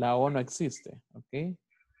would, la O no existe, ¿ok?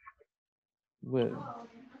 Would,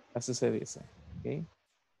 así se dice, ¿ok?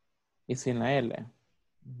 Y sin la L.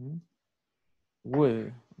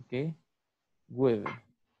 Would, ¿ok? Would.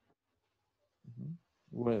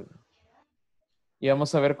 Would. Y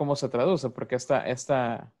vamos a ver cómo se traduce, porque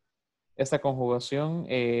esta conjugación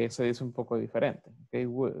se dice un poco diferente, ¿ok?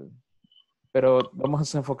 Would. Pero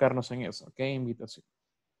vamos a enfocarnos en eso, ¿ok? Invitación.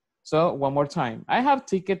 So, one more time. I have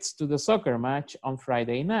tickets to the soccer match on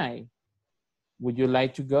Friday night. Would you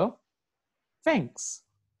like to go? Thanks.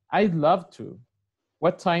 I'd love to.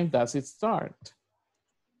 What time does it start?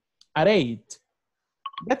 At 8.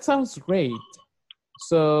 That sounds great.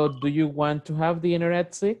 So, do you want to have dinner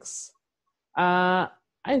at 6?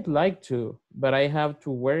 I'd like to, but I have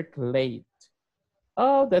to work late.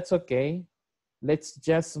 Oh, that's okay. Let's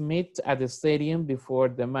just meet at the stadium before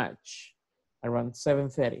the match, around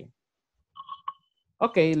 7:30.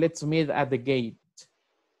 Okay, let's meet at the gate.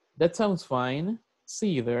 That sounds fine. See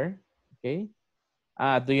you there. Okay.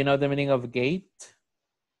 Do you know the meaning of gate?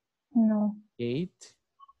 No. Gate.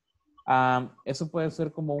 Eso puede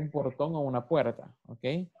ser como un portón o una puerta.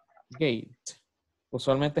 Ok. Gate.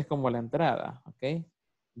 Usualmente es como la entrada. Ok.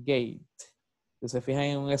 Gate. Si se fijan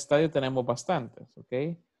en un estadio tenemos bastantes.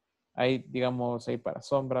 Ok. Hay, digamos, hay para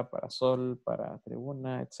sombra, para sol, para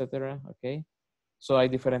tribuna, etcétera. Ok. So hay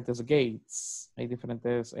diferentes gates. Hay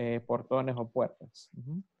diferentes portones o puertas.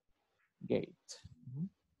 Gate.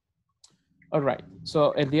 All right.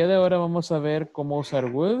 So el día de ahora vamos a ver cómo usar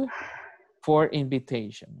would for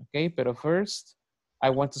invitation. Okay. Pero first, I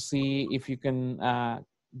want to see if you can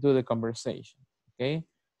do the conversation. Okay.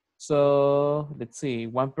 So let's see.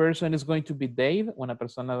 One person is going to be Dave. Una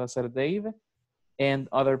persona va a ser Dave. And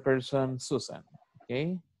other person, Susan.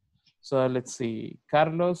 Okay. So let's see.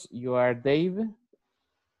 Carlos, you are Dave.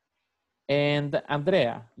 And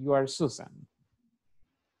Andrea, you are Susan.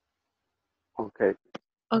 Okay.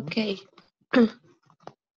 Okay.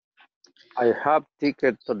 I have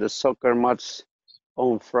ticket to the soccer match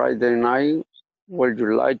on Friday night. Would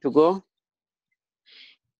you like to go?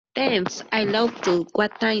 Thanks. I love to.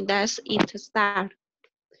 What time does it start?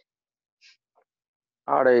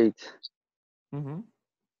 At 8.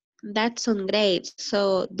 That sounds great.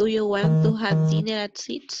 So, do you want to have dinner at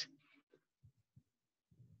 6?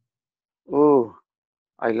 Oh,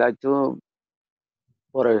 I like to,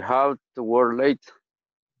 but I have to work late.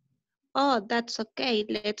 Oh, that's okay.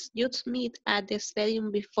 Let's just meet at the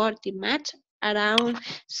stadium before the match around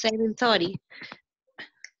 7:30.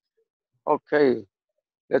 Okay,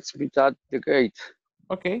 let's meet at the gate.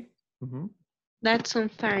 Okay. That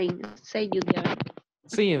sounds fine. Say you there.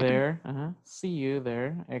 See you there. See you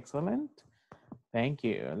there. Excellent. Thank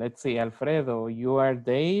you. Let's see. Alfredo, you are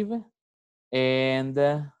Dave. And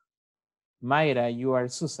Mayra, you are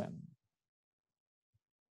Susan.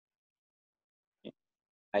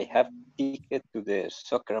 I have ticket to the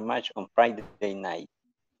soccer match on Friday night.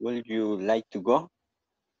 Would you like to go?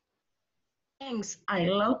 Thanks. I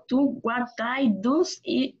love to. What time does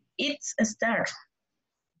it start?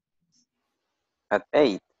 At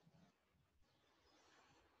 8.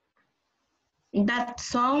 That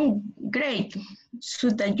sounds great. So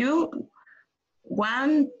that you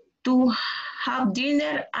want to have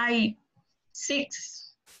dinner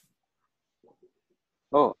 6.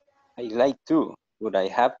 Oh, I like to, but I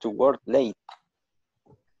have to work late.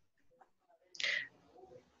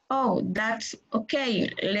 Oh, that's okay.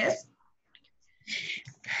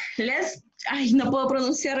 Ay, no puedo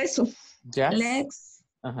pronunciar eso. Just.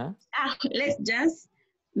 Ajá. Let's just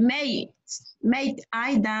make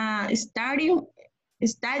I the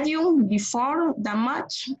stadium before the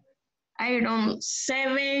match. Iron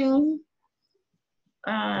 7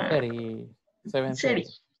 30. 7.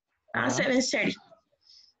 7:30.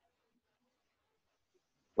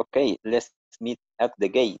 Okay, let's meet at the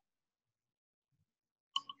gate.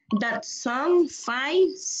 That sounds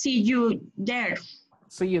fine. See you there.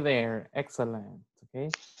 See you there. Excellent. Okay.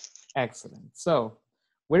 Excellent. So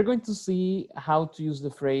we're going to see how to use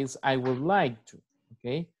the phrase I would like to.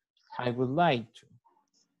 Okay. I would like to.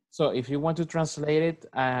 So if you want to translate it,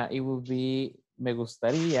 it will be me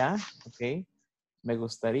gustaría. Okay. Me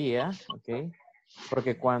gustaría. Okay.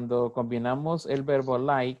 Porque cuando combinamos el verbo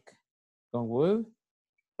like con would,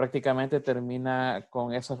 prácticamente termina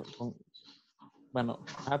con esa,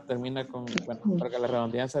 termina con, porque la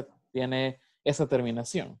redundancia tiene esa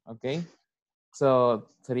terminación, ¿ok? So,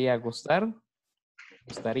 sería gustar,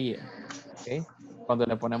 gustaría, ¿ok? Cuando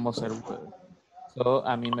le ponemos el would. So,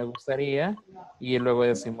 a mí me gustaría, y luego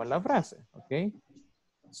decimos la frase, ¿ok?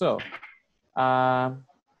 So,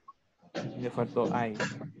 me faltó I,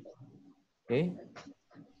 ¿ok?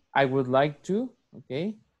 I would like to,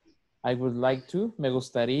 ¿ok? I would like to, me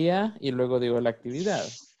gustaría, y luego digo la actividad.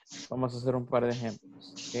 Vamos a hacer un par de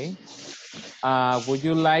ejemplos, ¿ok? Would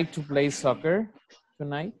you like to play soccer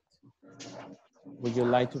tonight? Would you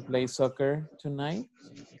like to play soccer tonight?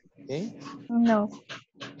 Okay. No.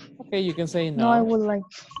 Okay, you can say no. No, I would like.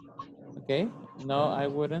 Okay. No, I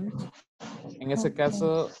wouldn't. En ese Okay.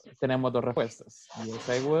 caso, tenemos dos respuestas. Yes,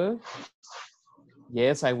 I would.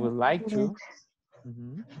 Yes, I would like to.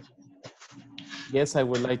 Yes, I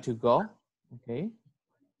would like to go. Okay.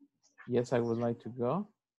 Yes, I would like to go.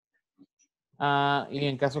 Y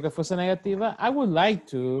en caso que fuese negativa, I would like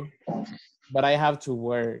to, but I have to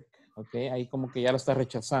work. Okay. Ahí como que ya lo está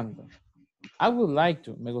rechazando. I would like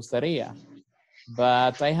to, me gustaría,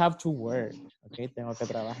 but I have to work. Okay, tengo que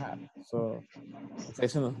trabajar. So, está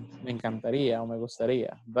diciendo, me encantaría o me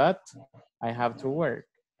gustaría, but I have to work.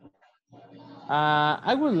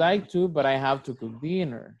 I would like to, but I have to cook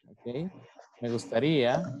dinner. Okay, me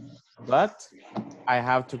gustaría, but I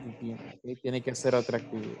have to cook dinner. Okay, tiene que hacer otra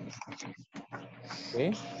actividad.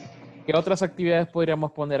 Okay. ¿Qué otras actividades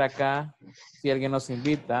podríamos poner acá si alguien nos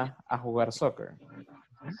invita a jugar soccer?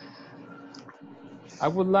 I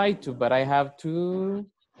would like to, but I have to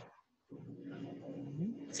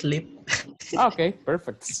sleep. Okay,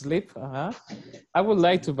 perfect. Sleep. I would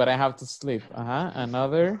like to, but I have to sleep.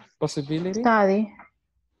 Another possibility? Study.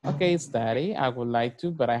 Okay, study. I would like to,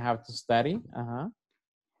 but I have to study.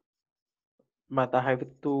 But I have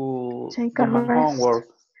to Take do a my rest. homework.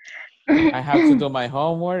 I have to do my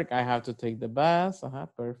homework. I have to take the bus.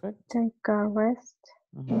 Perfect. Take a rest.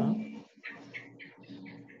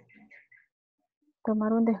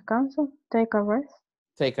 Tomar un descanso. Take a rest.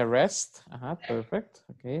 Take a rest. Perfect.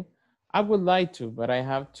 Okay. I would like to, but I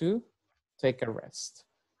have to take a rest.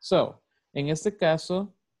 So, en este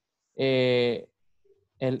caso, el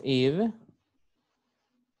id,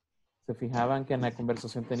 ¿se fijaban que en la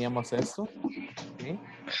conversación teníamos esto? ¿Sí?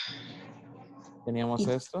 Teníamos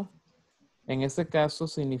esto. En este caso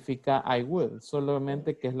significa I would,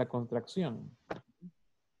 solamente que es la contracción.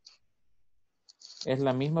 Es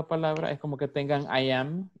la misma palabra, es como que tengan I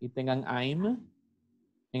am y tengan I'm.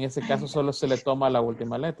 En este caso solo se le toma la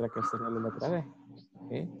última letra, que sería la letra D.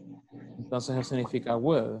 ¿Okay? Entonces eso significa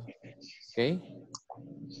would. ¿Okay?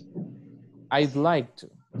 I'd like to.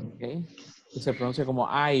 ¿Okay? Y se pronuncia como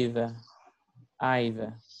I'd. I'd.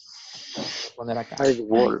 Voy a poner acá. I'd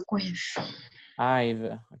work.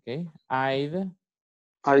 I'd. ¿Ok? I'd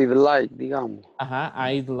like, digamos.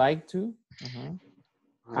 I'd like to.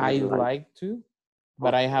 I'd like to.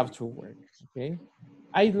 But I have to work. Okay.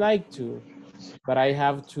 I'd like to. But I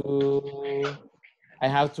have to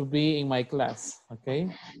be in my class. Okay.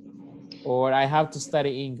 Or I have to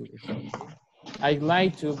study English. Okay? I'd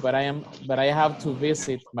like to, but I have to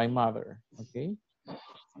visit my mother. Okay.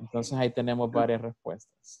 Entonces ahí tenemos varias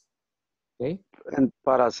respuestas. Okay.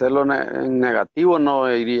 Para hacerlo en negativo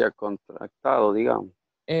no iría contractado, digamos.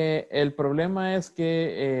 El problema es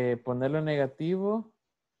que ponerlo en negativo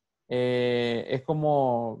es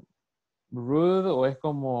como rude o es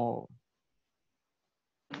como,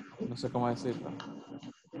 no sé cómo decirlo,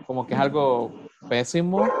 como que es algo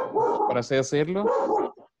pésimo, por así decirlo,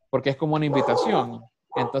 porque es como una invitación.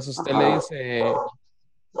 Entonces usted le dice,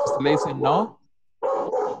 usted le dice no,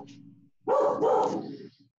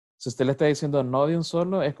 si usted le está diciendo no de un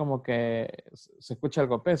solo, es como que se escucha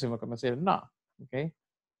algo pésimo, como decir no. ¿Ok?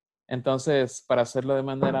 Entonces, para hacerlo de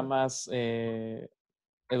manera más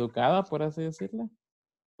educada, por así decirlo,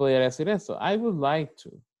 podría decir esto. I would like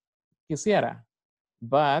to. Quisiera.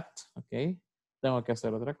 But, ok, tengo que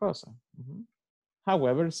hacer otra cosa.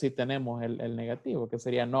 However, si tenemos el negativo, que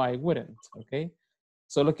sería no, I wouldn't. Ok.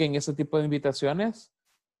 Solo que en ese tipo de invitaciones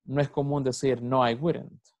no es común decir no, I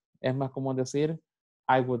wouldn't. Es más común decir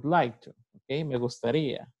I would like to. Ok. Me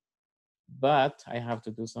gustaría. But I have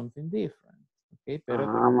to do something different. Ok. Pero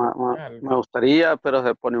tengo que hacer algo. Me gustaría, pero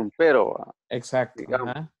se pone un pero. Exacto,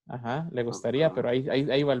 Digamos. ajá, le gustaría, pero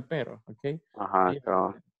ahí va el pero, ¿ok? Ajá,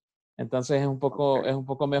 claro. Entonces es un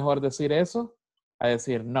poco mejor decir eso a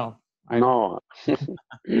decir no. No. Ok,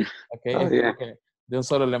 es como que de un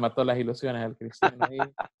solo le mató las ilusiones al cristiano ahí.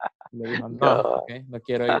 Le dijo no, ok, no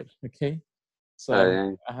quiero ir, ok. So,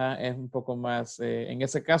 ajá, es un poco más, en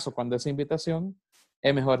ese caso, cuando es invitación,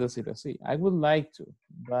 es mejor decirlo así. I would like to,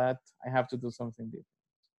 but I have to do something different,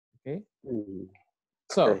 ok.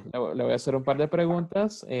 So, le voy a hacer un par de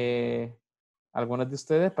preguntas, algunos de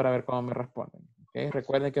ustedes, para ver cómo me responden. Okay.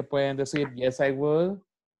 Recuerden que pueden decir yes I would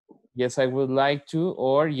like to,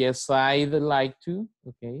 or yes I'd like to.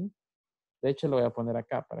 Okay. De hecho, lo voy a poner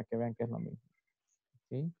acá para que vean que es lo mismo.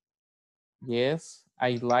 Okay. Yes,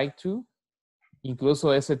 I'd like to.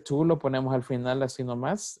 Incluso ese to lo ponemos al final así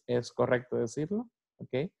nomás. Es correcto decirlo.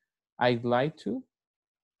 Okay. I'd like to.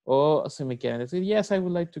 O si me quieren decir yes I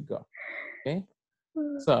would like to go. Okay.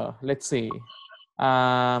 So, let's see.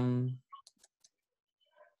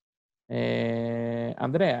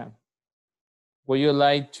 Andrea, would you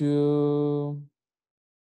like to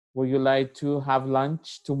have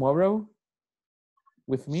lunch tomorrow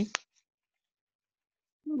with me?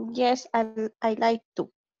 Yes, I like to.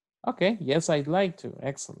 Okay, yes, I'd like to.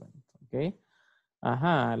 Excellent. Okay.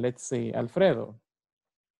 Let's see. Alfredo.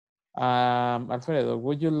 Alfredo,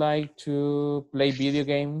 would you like to play video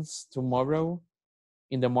games tomorrow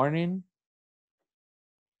in the morning?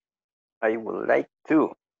 I would like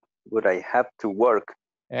to, but I have to work.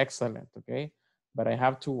 Excellent, okay. But I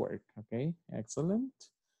have to work, okay. Excellent.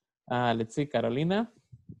 Let's see, Carolina.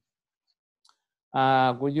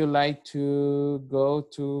 Would you like to go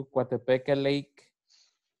to Coatepeque Lake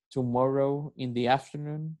tomorrow in the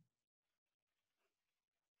afternoon?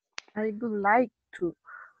 I would like to,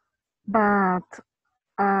 but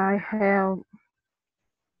I have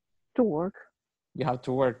to work. You have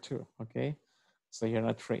to work too, okay? So you're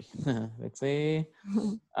not free. Let's see.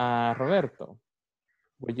 Roberto,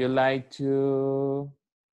 would you like to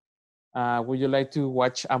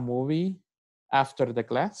watch a movie after the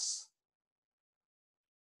class?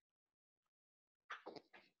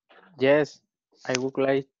 Yes, I would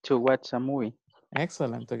like to watch a movie.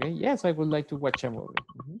 Excellent, okay. Yes, I would like to watch a movie.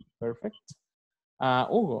 Perfect.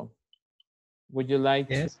 Hugo, would you like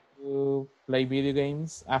to play video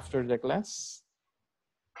games after the class?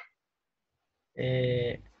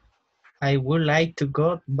 I would like to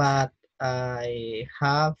go, but I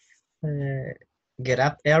have get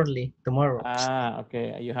up early tomorrow.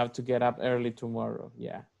 Okay. You have to get up early tomorrow.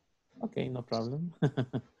 Yeah. Okay, no problem.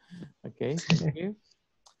 Okay, thank you.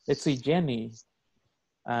 Let's see, Jenny.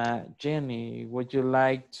 Jenny, would you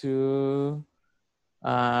like to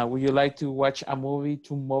watch a movie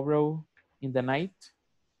tomorrow in the night?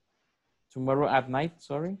 Tomorrow at night,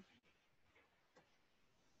 sorry.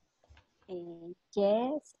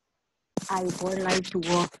 Yes, I would like to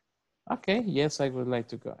go. Okay, yes, I would like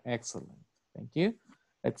to go. Excellent. Thank you.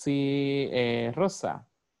 Let's see, Rosa.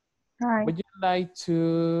 Hi. Would you like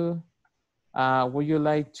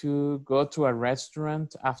to go to a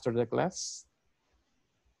restaurant after the class?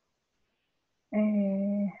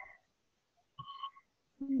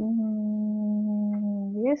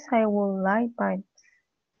 Yes, I would like, but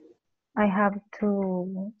I have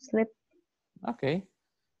to sleep. Okay.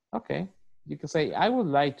 Okay. You can say, I would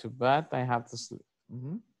like to, but I have to sleep.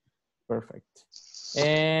 Perfect.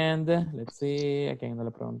 And let's see, ¿a quién no le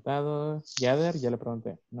he preguntado? Yader, ya le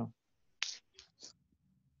pregunté. No.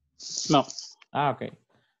 No. Okay.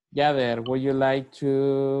 Yader, would you like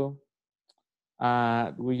to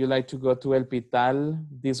go to El Pital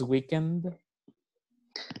this weekend?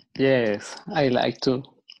 Yes, I like to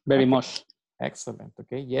very much. Excellent.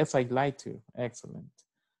 Okay. Yes, I'd like to. Excellent.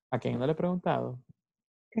 ¿A quién no le he preguntado?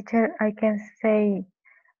 Teacher, I can say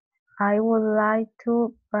I would like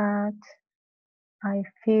to, but I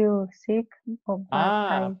feel sick.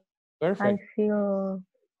 Perfect. I feel.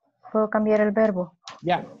 ¿Puedo cambiar el verbo?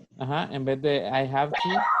 Ya. Ajá. En vez de I have to,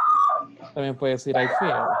 también puede decir I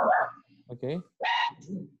feel. Okay.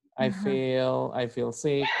 I feel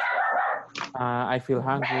sick. I feel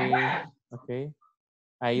hungry. Ok.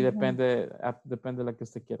 Ahí depende de lo que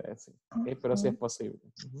usted quiera decir. Okay, pero sí es posible.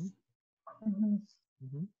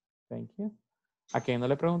 Thank you. ¿A quién no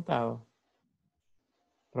le he preguntado?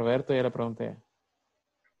 Roberto, ya le pregunté.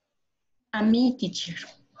 A mí, teacher.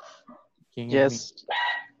 ¿Quién Yes. es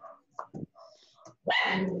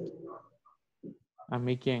 ¿A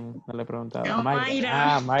mí quién? No le he preguntado. Oh, Mayra.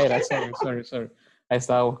 Mayra. Ah, Mayra. Sorry. Ahí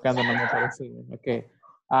estaba buscando, no me parecía. Ok.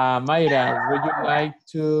 Mayra, would you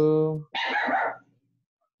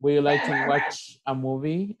like to watch a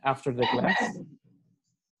movie after the class?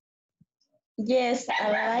 Yes,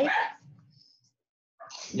 I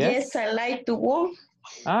like to work.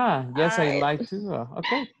 Yes, I like to go.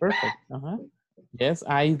 Okay, perfect. Yes,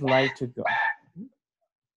 I'd like to go.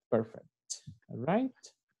 Perfect. All right.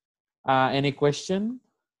 Any question?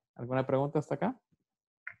 ¿Alguna pregunta hasta acá?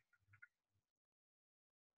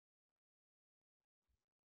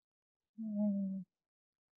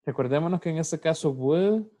 Recordémonos que en este caso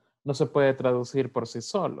would no se puede traducir por sí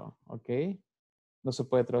solo, ¿ok? No se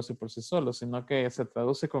puede traducir por sí solo, sino que se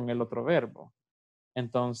traduce con el otro verbo.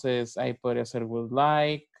 Entonces, ahí podría ser would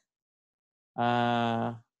like.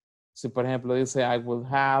 Si por ejemplo dice I would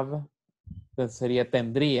have, entonces sería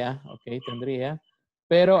tendría, ¿ok? Tendría.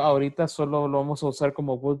 Pero ahorita solo lo vamos a usar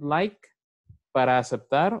como would like para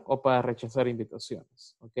aceptar o para rechazar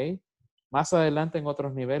invitaciones, ¿ok? Más adelante en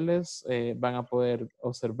otros niveles van a poder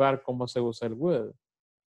observar cómo se usa el would.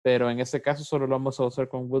 Pero en este caso solo lo vamos a usar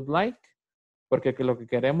con would like porque lo que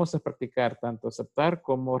queremos es practicar tanto aceptar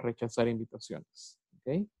como rechazar invitaciones,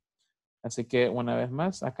 ¿ok? Así que una vez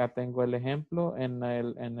más, acá tengo el ejemplo en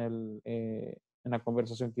la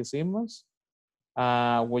conversación que hicimos.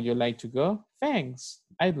 Would you like to go? Thanks.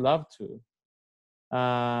 I'd love to.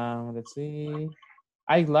 Let's see.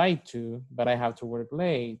 I'd like to, but I have to work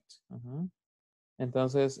late.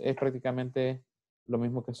 Entonces es prácticamente lo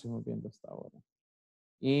mismo que estuvimos viendo hasta ahora.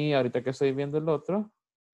 Y ahorita que estoy viendo el otro,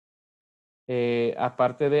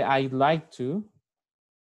 aparte de I'd like to,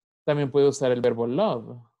 también puedo usar el verbo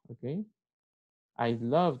love. ¿Ok? I'd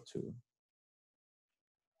love to.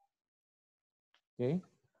 ¿Ok?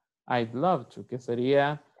 I'd love to, que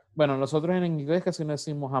sería, bueno, nosotros en inglés casi no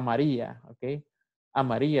decimos amaría, ¿ok?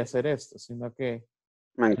 Amaría hacer esto, sino que...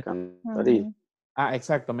 Me encantaría.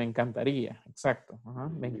 Exacto, me encantaría, exacto.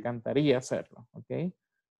 Me encantaría hacerlo, ¿ok?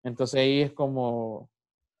 Entonces ahí es como,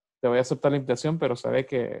 te voy a aceptar la invitación, pero sabe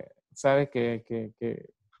que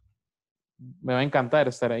me va a encantar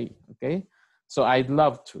estar ahí, ¿ok? So I'd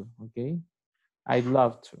love to, ¿ok? I'd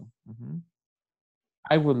love to.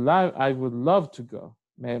 I would love to go.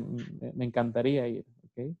 Me encantaría ir,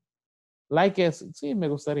 ¿ok? Like es, sí, me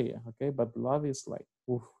gustaría, ¿ok? But love is like,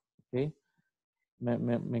 uff, ¿ok?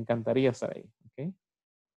 Me encantaría estar ahí, ¿ok?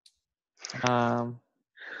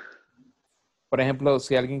 Por ejemplo,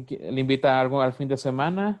 si alguien le invita a algo al fin de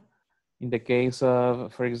semana, in the case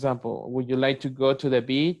of, for example, would you like to go to the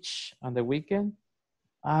beach on the weekend?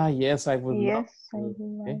 Yes, I would love to.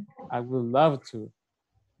 Okay? I would love to.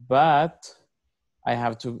 But I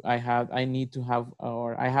have to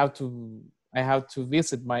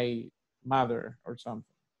visit my mother or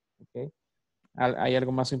something. Okay? Hay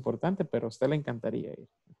algo más importante, pero a usted le encantaría ir.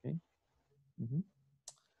 Okay?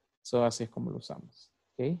 So así es como lo usamos.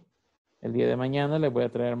 Okay? El día de mañana les voy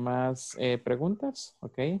a traer más preguntas,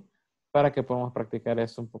 ¿ok? Para que podamos practicar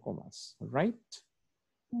esto un poco más, right?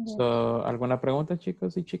 So, ¿alguna pregunta,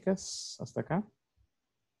 chicos y chicas, hasta acá?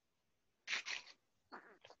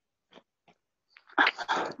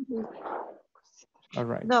 All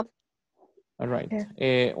right. No. All right.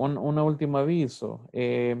 Un último aviso.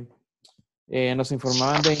 Nos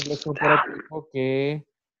informaban de Ingles Corporativo que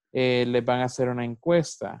les van a hacer una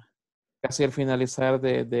encuesta. Casi al finalizar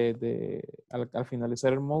al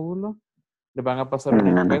finalizar el módulo, les van a pasar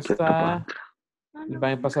una encuesta. Les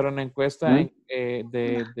van a pasar una encuesta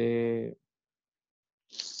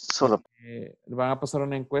les van a pasar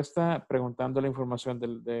una encuesta preguntando la información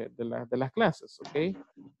de las clases, ¿ok?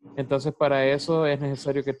 Entonces, para eso es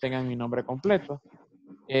necesario que tengan mi nombre completo.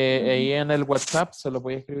 Ahí en el WhatsApp se lo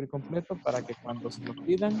voy a escribir completo para que cuando se lo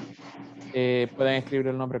pidan puedan escribir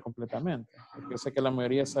el nombre completamente. Porque yo sé que la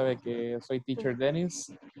mayoría sabe que soy Teacher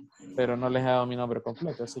Dennis, pero no les he dado mi nombre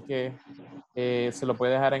completo. Así que se lo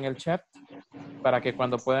puede dejar en el chat para que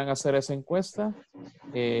cuando puedan hacer esa encuesta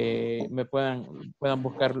me puedan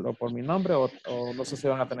buscarlo por mi nombre o no sé si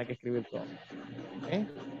van a tener que escribir todo. ¿Okay?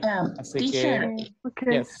 Así teacher,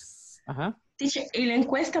 que, yes. Teacher, ¿y la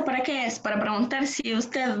encuesta para qué es? Para preguntar si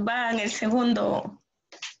usted va en el segundo,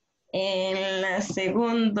 ¿qué?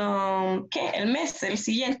 El mes, el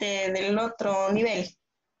siguiente del otro nivel.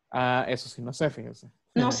 Eso sí, no sé, fíjese.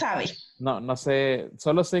 No sabe. No sé,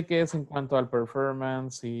 solo sé que es en cuanto al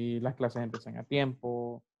performance, si las clases empiezan a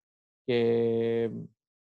tiempo, que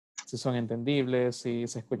si son entendibles, si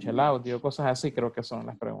se escucha el audio, cosas así creo que son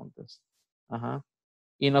las preguntas. Ajá.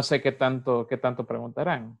 Y no sé qué tanto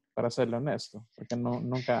preguntarán, para serle honesto, porque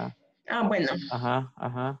nunca... Bueno. Ajá,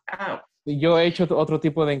 ajá. Y yo he hecho otro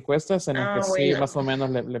tipo de encuestas en las que sí bueno. más o menos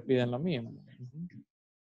le piden lo mismo.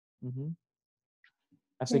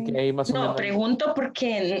 Así que ahí más o menos... No, pregunto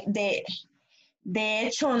porque de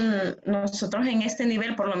hecho nosotros en este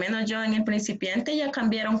nivel, por lo menos yo en el principiante, ya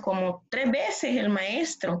cambiaron como 3 veces el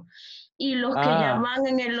maestro. Y los que ya van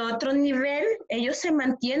en el otro nivel, ellos se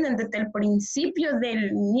mantienen desde el principio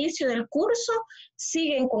del inicio del curso,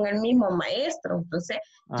 siguen con el mismo maestro. Entonces,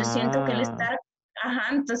 yo siento que el estar,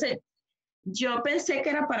 entonces yo pensé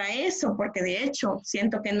que era para eso, porque de hecho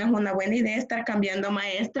siento que no es una buena idea estar cambiando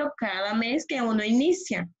maestro cada mes que uno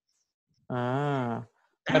inicia. Bueno,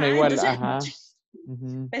 igual, entonces,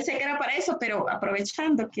 pensé que era para eso, pero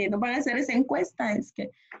aprovechando que nos van a hacer esa encuesta, es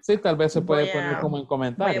que... Sí, tal vez se puede poner como en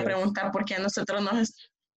comentarios. Voy a preguntar por qué a nosotros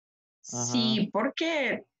nos... Sí,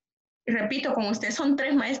 porque, repito, con usted son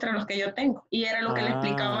 3 maestros los que yo tengo, y era lo que le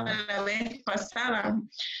explicaba la vez pasada,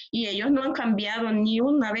 y ellos no han cambiado ni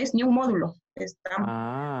una vez, ni un módulo.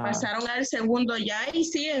 Pasaron al segundo ya y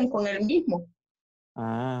siguen con el mismo.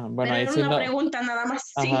 Bueno, pero ahí era sí una no... pregunta nada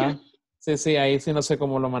más. Sí, ahí sí no sé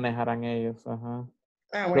cómo lo manejarán ellos. Ajá.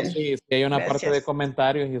 Bueno, pero sí, si hay una gracias. parte de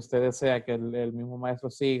comentarios y usted desea que el mismo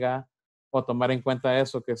maestro siga o tomar en cuenta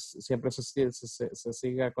eso, que siempre se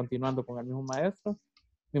siga continuando con el mismo maestro,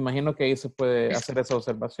 me imagino que ahí se puede hacer esa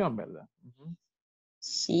observación, ¿verdad?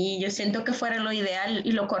 Sí, yo siento que fuera lo ideal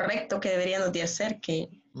y lo correcto que deberíamos de hacer, que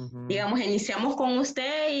digamos, iniciamos con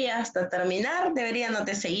usted y hasta terminar deberíamos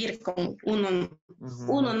de seguir con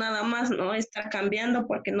uno nada más, no estar cambiando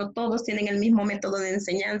porque no todos tienen el mismo método de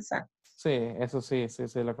enseñanza. Sí, eso sí,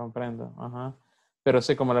 lo comprendo. Ajá. Pero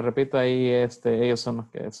sí, como le repito, ahí ellos son los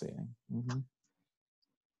que deciden.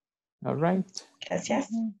 All right. Gracias.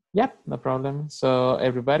 Yep, no problem. So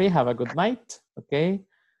everybody have a good night, okay?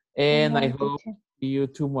 And I hope see you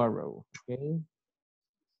tomorrow, okay?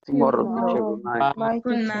 Tomorrow, teacher. Good night. Bye,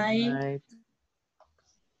 Good teacher. night. Good night.